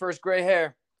 Chucker got his first gray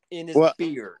hair in his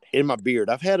beard. In my beard.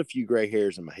 I've had a few gray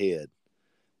hairs in my head,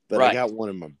 but I got one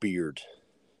in my beard.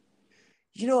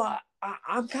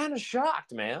 I'm kind of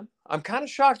shocked, man. I'm kind of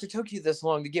shocked it took you this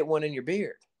long to get one in your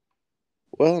beard.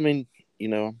 Well, I mean,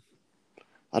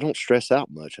 I don't stress out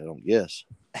much, I don't guess.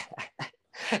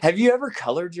 Have you ever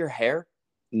colored your hair?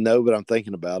 No, but I'm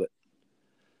thinking about it.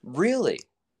 Really?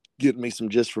 Getting me some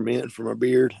Just for Men for my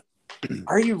beard.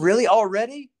 Are you really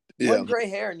already? One gray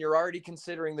hair and you're already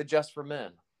considering the Just for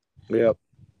Men. Yep.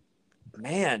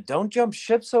 Man, don't jump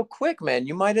ship so quick, man.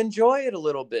 You might enjoy it a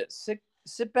little bit.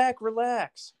 Sit back,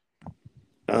 relax.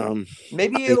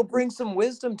 Maybe it'll bring some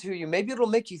wisdom to you. Maybe it'll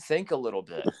make you think a little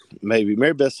bit. Maybe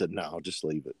Mary Beth said, no, I'll just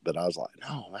leave it. But I was like,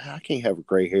 no, man, I can't have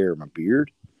gray hair in my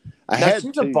beard.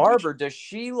 She's a barber. Does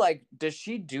she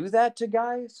do that to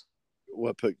guys?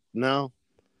 No.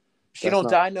 She don't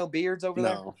dye no beards over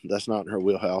there? No, that's not in her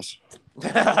wheelhouse.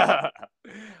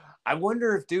 I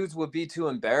wonder if dudes would be too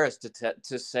embarrassed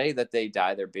to say that they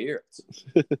dye their beards.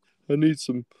 I need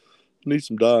some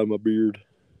dye in my beard.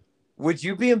 Would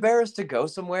you be embarrassed to go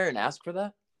somewhere and ask for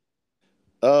that?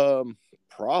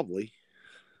 Probably.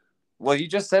 Well, you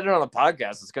just said it on a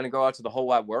podcast. It's going to go out to the whole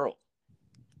wide world.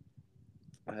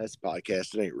 That's a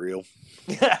podcast. It ain't real.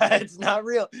 It's not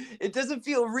real. It doesn't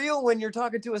feel real when you're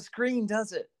talking to a screen,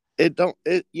 does it?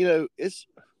 It's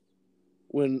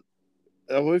when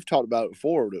we've talked about it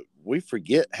before, that we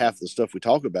forget half the stuff we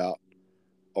talk about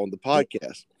on the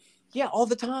podcast. Yeah, all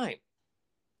the time.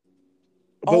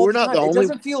 But we're not the only. It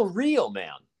doesn't feel real,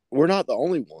 man. We're not the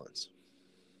only ones.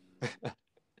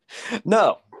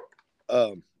 No.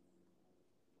 I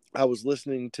was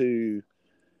listening to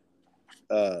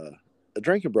a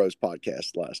Drinking Bros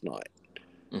podcast last night,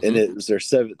 and it was their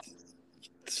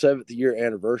seventh year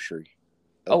anniversary.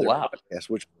 Of their podcast,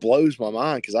 which blows my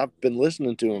mind because I've been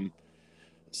listening to them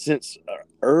since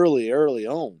early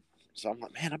on. So I'm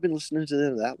like, man, I've been listening to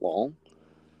them that long.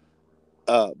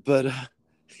 But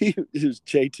he was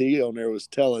JT on there was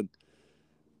telling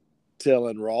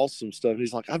Ross some stuff. And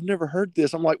he's like, I've never heard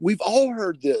this. I'm like, we've all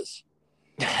heard this.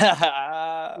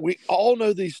 We all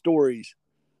know these stories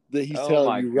that he's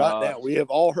telling you right now. We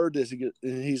have all heard this. And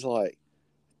he's like,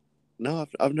 no,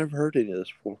 I've never heard any of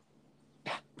this before.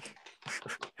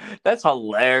 That's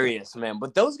hilarious, man.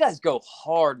 But those guys go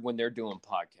hard when they're doing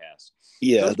podcasts.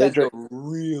 Yeah, those guys go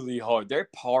really hard. They're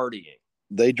partying.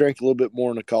 They drink a little bit more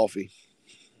than a coffee.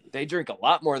 They drink a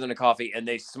lot more than a coffee, and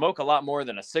they smoke a lot more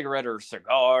than a cigarette or a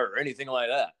cigar or anything like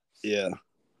that. Yeah.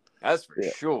 That's for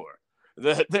sure.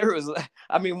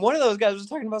 One of those guys was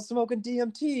talking about smoking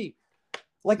DMT,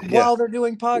 while they're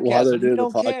doing podcasts. While they're doing the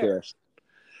podcast.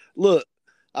 Look,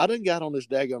 I done got on this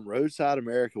daggum Roadside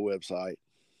America website.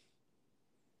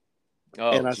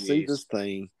 And I see this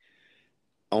thing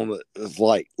on it's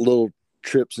like little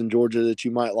trips in Georgia that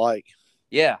you might like.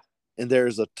 Yeah. And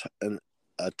there's an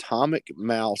atomic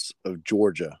mouse of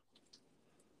Georgia.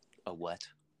 A what?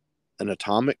 An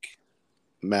atomic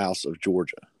mouse of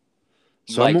Georgia.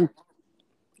 So I'm going to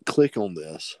click on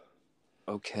this.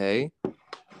 Okay.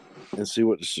 And see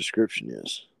what this description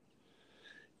is.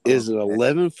 Is an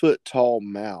 11-foot tall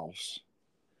mouse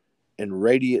and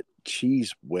radiant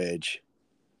cheese wedge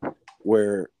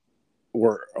were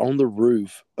on the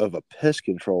roof of a pest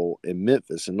control in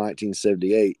Memphis in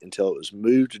 1978 until it was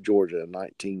moved to Georgia in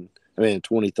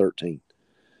 2013.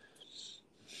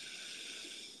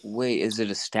 Wait, is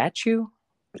it a statue?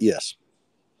 Yes.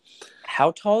 How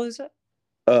tall is it?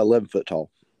 11 foot tall.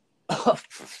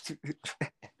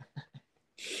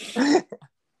 An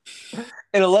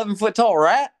 11-foot tall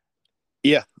rat?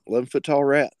 Yeah, 11-foot tall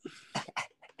rat.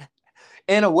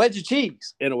 And a wedge of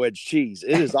cheese. And a wedge of cheese.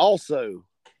 It is also.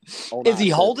 Is he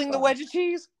holding the wedge of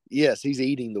cheese? Yes, he's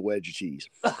eating the wedge of cheese.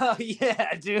 Oh,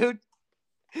 yeah, dude.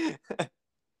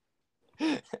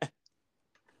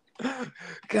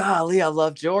 Golly, I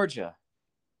love Georgia.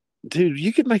 Dude,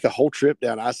 you could make a whole trip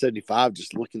down I-75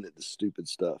 just looking at this stupid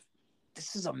stuff.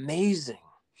 This is amazing.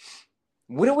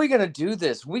 When are we going to do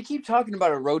this? We keep talking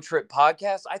about a road trip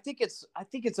podcast. I think it's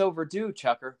overdue,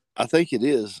 Chucker. I think it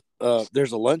is.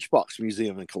 There's a lunchbox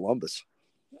museum in Columbus.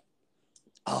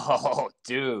 Oh,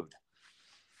 dude.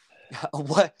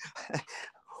 What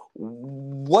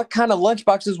kind of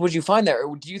lunchboxes would you find there?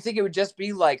 Do you think it would just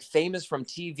be like famous from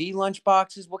TV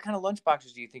lunchboxes? What kind of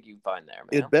lunchboxes do you think you'd find there,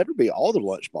 man? It better be all the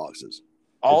lunchboxes.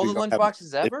 All the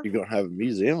lunchboxes ever? If you're going to have a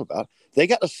museum about it. They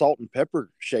got a salt and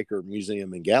pepper shaker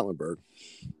museum in Gatlinburg.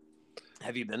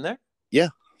 Have you been there? Yeah.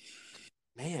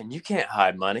 Man, you can't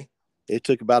hide money. It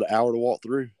took about an hour to walk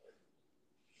through.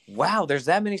 Wow, there's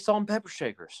that many salt and pepper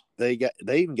shakers. They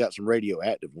even got some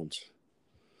radioactive ones.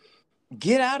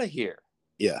 Get out of here.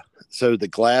 Yeah. So the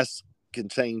glass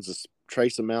contains a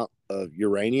trace amount of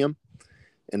uranium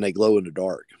and they glow in the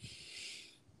dark.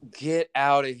 Get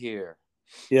out of here.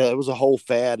 Yeah, it was a whole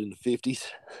fad in the 50s,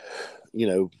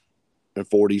 and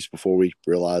 40s before we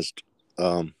realized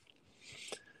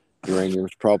uranium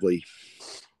was probably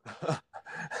a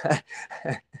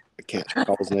cancer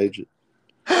causing agent.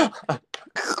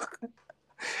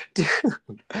 Dude,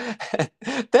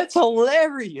 that's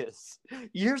hilarious.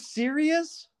 You're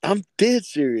serious? I'm dead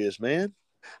serious, man.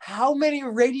 How many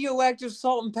radioactive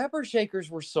salt and pepper shakers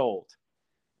were sold?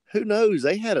 Who knows?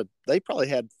 They probably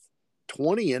had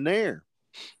 20 in there.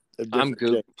 I'm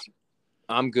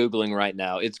Googling right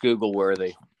now. It's Google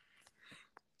worthy.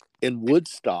 In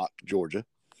Woodstock, Georgia,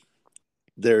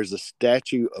 there's a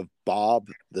statue of Bob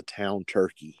the Town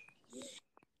Turkey.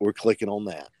 We're clicking on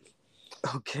that.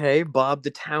 Okay, Bob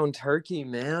the Town Turkey,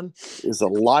 man. It's a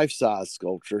life-size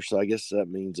sculpture, so I guess that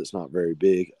means it's not very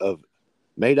big,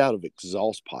 made out of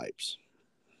exhaust pipes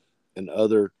and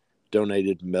other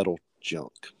donated metal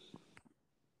junk.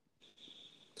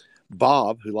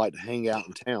 Bob, who liked to hang out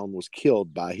in town, was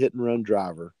killed by a hit-and-run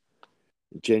driver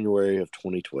in January of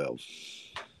 2012.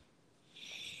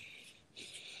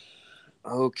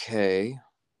 Okay,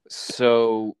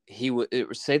 so he would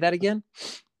say that again.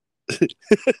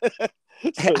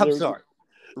 I'm sorry.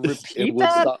 Repeat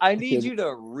that. I need you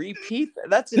to repeat that.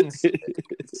 That's insane.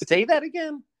 Say that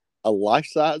again. A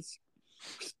life-size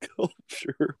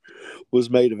sculpture was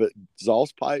made of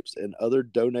exhaust pipes and other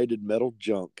donated metal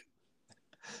junk.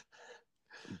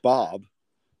 Bob,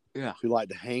 who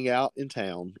liked to hang out in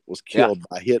town, was killed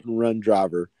by a hit-and-run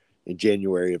driver in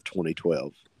January of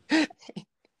 2012.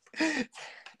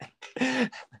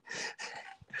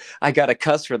 I got to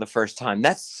cuss for the first time.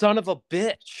 That son of a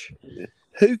bitch.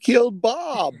 Who killed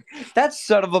Bob? That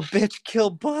son of a bitch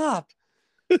killed Bob.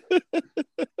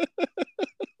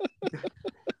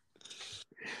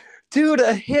 Dude,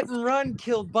 a hit and run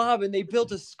killed Bob, and they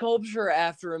built a sculpture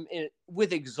after him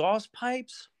with exhaust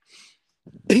pipes.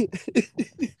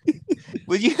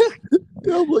 Will you?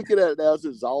 I'm looking at it now. It's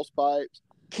exhaust pipes.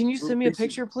 Can you send me a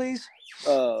picture, please?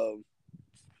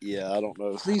 Yeah, I don't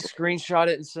know. Please screenshot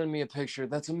it and send me a picture.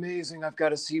 That's amazing. I've got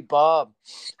to see Bob.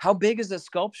 How big is the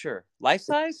sculpture? Life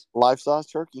size? Life-size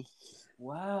turkey.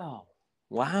 Wow.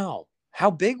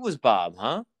 How big was Bob,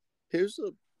 huh?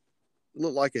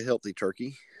 Looked like a healthy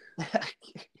turkey.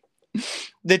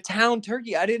 The town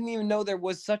turkey. I didn't even know there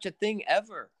was such a thing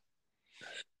ever.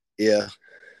 Yeah,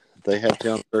 they have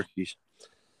town turkeys.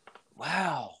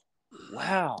 Wow.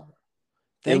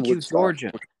 Thank you,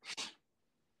 Georgia.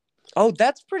 Oh,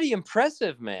 that's pretty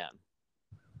impressive, man.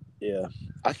 Yeah,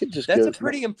 I could just. That's a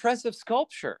pretty impressive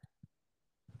sculpture.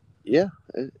 Yeah.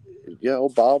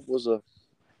 Old Bob was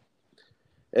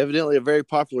evidently a very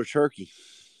popular turkey.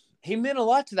 He meant a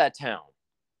lot to that town.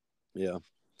 Yeah,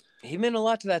 he meant a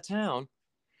lot to that town,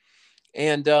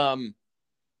 and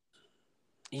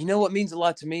you know what means a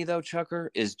lot to me though, Chucker,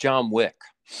 is John Wick.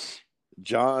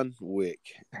 John Wick.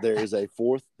 There is a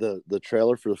fourth. The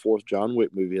trailer for the fourth John Wick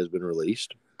movie has been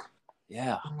released.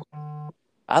 Yeah,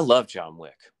 I love John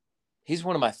Wick. He's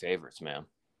one of my favorites, man.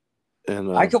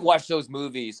 And I could watch those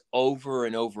movies over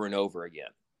and over and over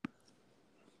again.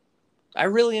 I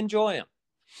really enjoy them.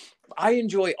 I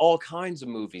enjoy all kinds of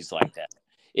movies like that.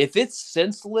 If it's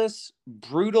senseless,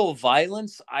 brutal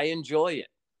violence, I enjoy it.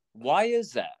 Why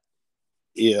is that?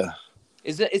 Yeah.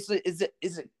 Is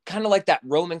it kind of like that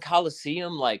Roman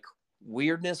Colosseum, like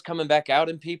weirdness coming back out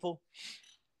in people?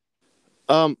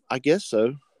 I guess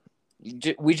so.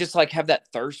 We just like have that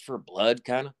thirst for blood,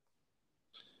 kind of.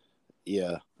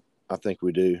 Yeah, I think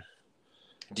we do.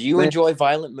 Do you enjoy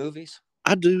violent movies?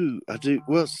 I do.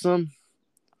 Well, some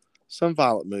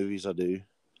violent movies I do.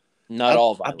 Not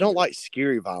all violent. I don't like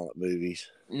scary violent movies.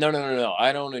 No.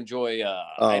 I don't enjoy.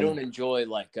 I don't enjoy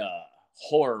like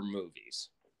horror movies.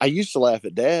 I used to laugh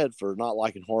at Dad for not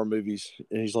liking horror movies,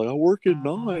 and he's like, "I work at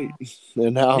night,"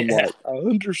 and now I'm like, "I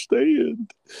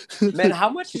understand." Man, how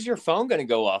much is your phone going to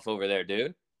go off over there,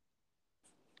 dude?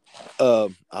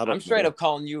 I'm straight up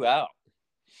calling you out.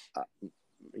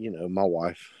 My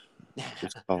wife.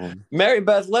 Mary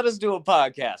Beth, let us do a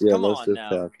podcast. Yeah, come on now.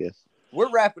 Podcast.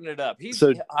 We're wrapping it up.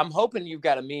 I'm hoping you've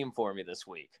got a meme for me this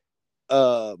week.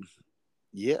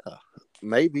 Yeah,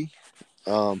 maybe.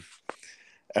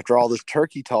 After all this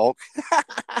turkey talk.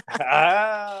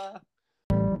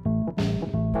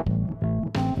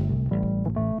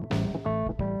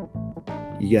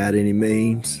 You got any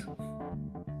memes?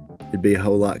 It'd be a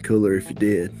whole lot cooler if you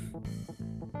did.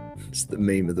 It's the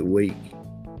meme of the week.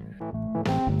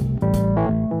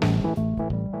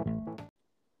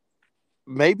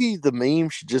 Maybe the meme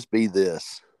should just be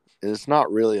this. It's not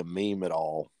really a meme at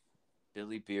all.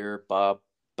 Billy Beer, Bob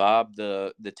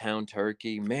the town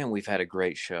turkey. Man, we've had a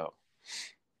great show.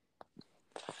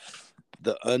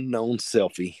 The unknown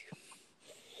selfie.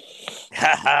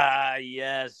 Haha,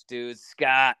 yes, dude.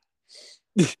 Scott.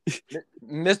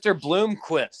 Mr.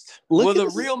 Bloomquist. Will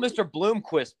the real Mr.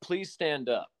 Bloomquist please stand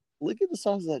up? Look at the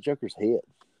size of that Joker's head.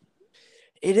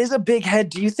 It is a big head.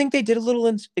 Do you think they did a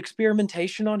little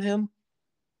experimentation on him?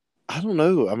 I don't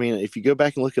know. I mean, if you go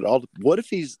back and look at what if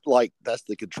he's like that's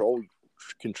the control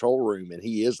room and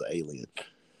he is the alien?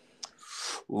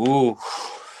 Ooh.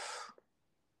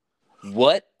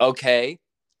 What? Okay.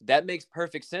 That makes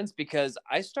perfect sense because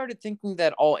I started thinking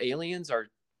that all aliens are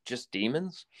just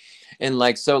demons. And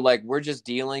like, so like we're just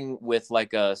dealing with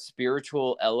like a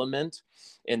spiritual element.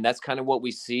 And that's kind of what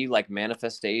we see like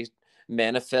manifested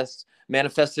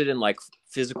in like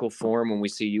physical form when we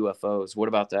see UFOs. What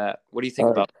about that? What do you think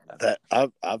about that?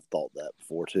 I've thought that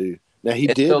before too. Now he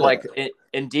And did so like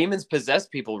and demons possess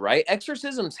people, right?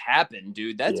 Exorcisms happen,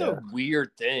 dude. That's a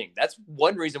weird thing. That's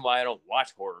one reason why I don't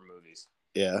watch horror movies.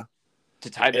 Yeah. To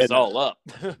tie this all up.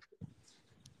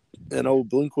 And old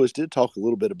Bloomquist did talk a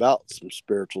little bit about some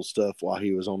spiritual stuff while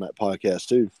he was on that podcast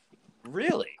too.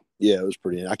 Really? Yeah, it was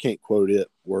pretty. I can't quote it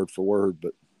word for word,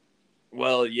 but.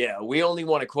 Well, yeah, we only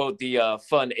want to quote the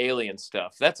fun alien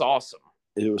stuff. That's awesome.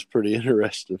 It was pretty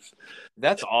interesting.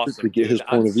 That's awesome. To get his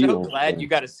point of view. I'm so glad you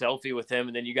got a selfie with him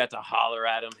and then you got to holler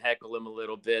at him, heckle him a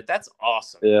little bit. That's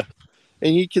awesome. Yeah.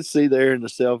 And you can see there in the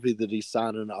selfie that he's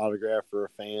signing an autograph for a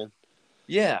fan.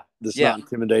 Yeah. That's not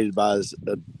intimidated by his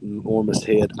enormous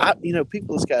head.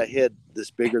 People that's got a head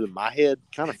that's bigger than my head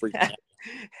kind of freak me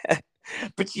out.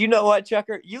 But you know what,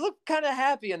 Chucker? You look kind of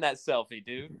happy in that selfie,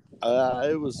 dude.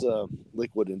 It was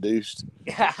liquid induced.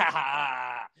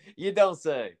 You don't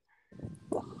say.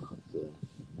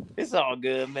 It's all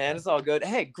good, man. It's all good.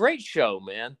 Hey, great show,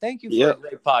 man. Thank you for a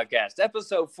great podcast.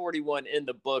 Episode 41 in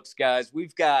the books, guys.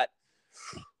 We've got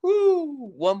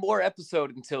one more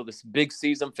episode until this big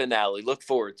season finale. Look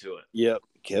forward to it. Yep.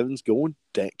 Kevin's going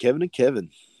down. Kevin and Kevin.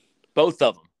 Both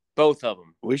of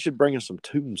them. We should bring in some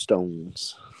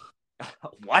tombstones.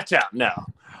 Watch out now.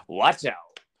 Watch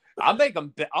out. I'll make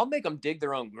them dig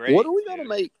their own grave. What are we gonna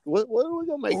make? What are we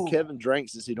gonna make Kevin drink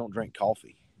since he don't drink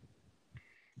coffee?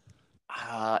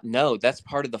 No, that's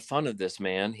part of the fun of this,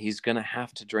 man. He's gonna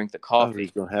have to drink the coffee.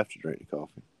 He's gonna have to drink the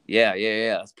coffee. Yeah.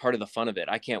 That's part of the fun of it.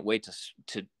 I can't wait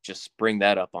to just bring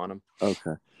that up on him.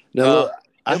 Okay. No,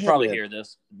 I'll probably hear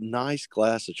this. Nice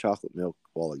glass of chocolate milk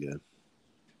a while ago.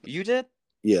 You did?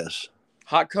 Yes.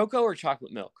 Hot cocoa or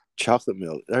chocolate milk? Chocolate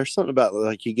milk. There's something about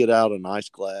like you get out a nice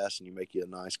glass and you make you a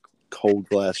nice cold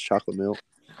glass of chocolate milk.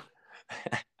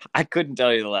 I couldn't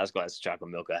tell you the last glass of chocolate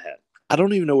milk I had. I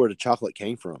don't even know where the chocolate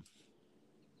came from.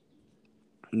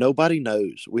 Nobody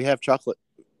knows. We have chocolate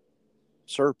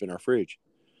syrup in our fridge.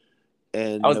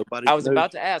 And I was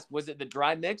about to ask, was it the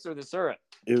dry mix or the syrup?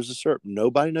 It was the syrup.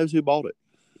 Nobody knows who bought it.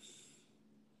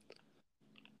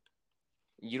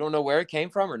 You don't know where it came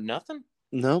from or nothing?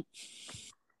 No.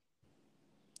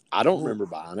 I don't remember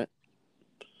buying it.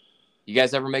 You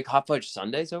guys ever make hot fudge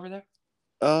sundaes over there?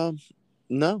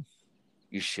 No.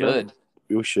 You should. No.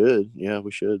 We should. Yeah,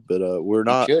 we should. But we're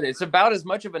not. You should. It's about as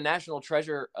much of a national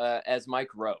treasure as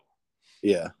Mike Rowe.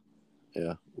 Yeah.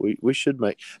 Yeah. We should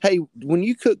make. Hey, when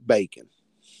you cook bacon.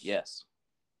 Yes.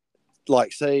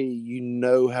 Like, say, you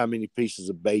know how many pieces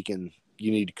of bacon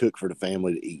you need to cook for the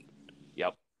family to eat.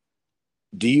 Yep.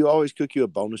 Do you always cook you a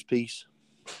bonus piece?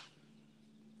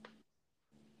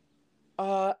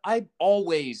 I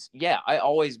always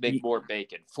make more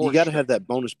bacon. You got to have that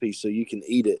bonus piece so you can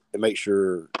eat it and make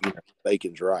sure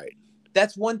bacon's right.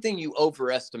 That's one thing you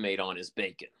overestimate on is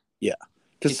bacon. Yeah.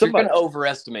 Because you're going to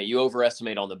overestimate. You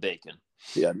overestimate on the bacon.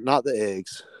 Yeah, not the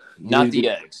eggs. Not the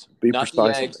eggs. Be not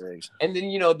precise the eggs. on the eggs. And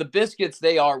then, the biscuits,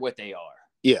 they are what they are.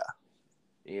 Yeah.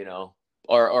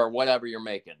 Or whatever you're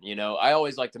making. I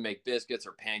always like to make biscuits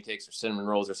or pancakes or cinnamon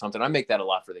rolls or something. I make that a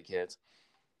lot for the kids.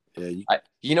 Yeah.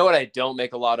 You know what I don't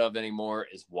make a lot of anymore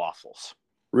is waffles.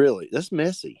 Really? That's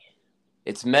messy.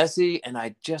 It's messy, and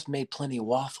I just made plenty of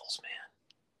waffles, man.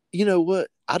 You know what?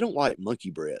 I don't like monkey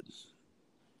bread.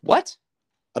 What?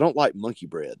 I don't like monkey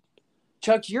bread.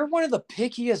 Chuck, you're one of the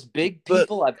pickiest big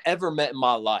people I've ever met in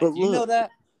my life. Do you know that?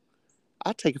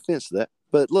 I take offense to that.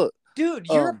 But look. Dude,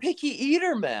 you're a picky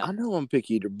eater, man. I know I'm a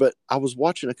picky eater, but I was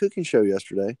watching a cooking show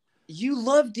yesterday. You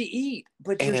love to eat,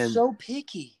 but you're so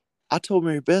picky. I told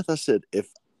Mary Beth, I said, if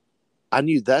I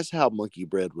knew that's how monkey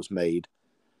bread was made,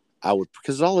 I would,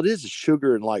 because all it is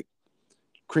sugar and like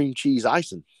cream cheese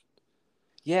icing.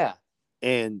 Yeah.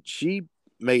 And she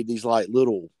made these like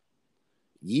little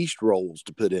yeast rolls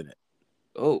to put in it.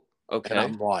 Oh, okay. And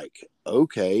I'm like,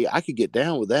 okay, I could get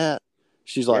down with that.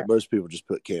 She's like, most people just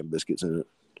put canned biscuits in it.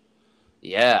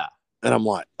 Yeah. And I'm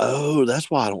like, oh,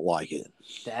 that's why I don't like it.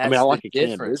 I mean, I like a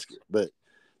canned biscuit, but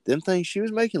them things she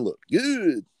was making look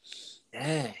good.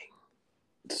 Dang.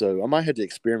 So I might have to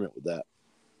experiment with that.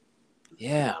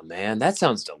 Yeah, man. That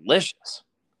sounds delicious.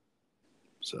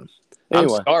 So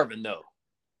anyway. I'm starving, though.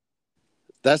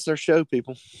 That's our show,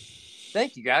 people.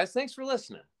 Thank you, guys. Thanks for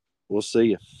listening. We'll see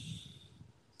you.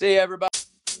 See you, everybody.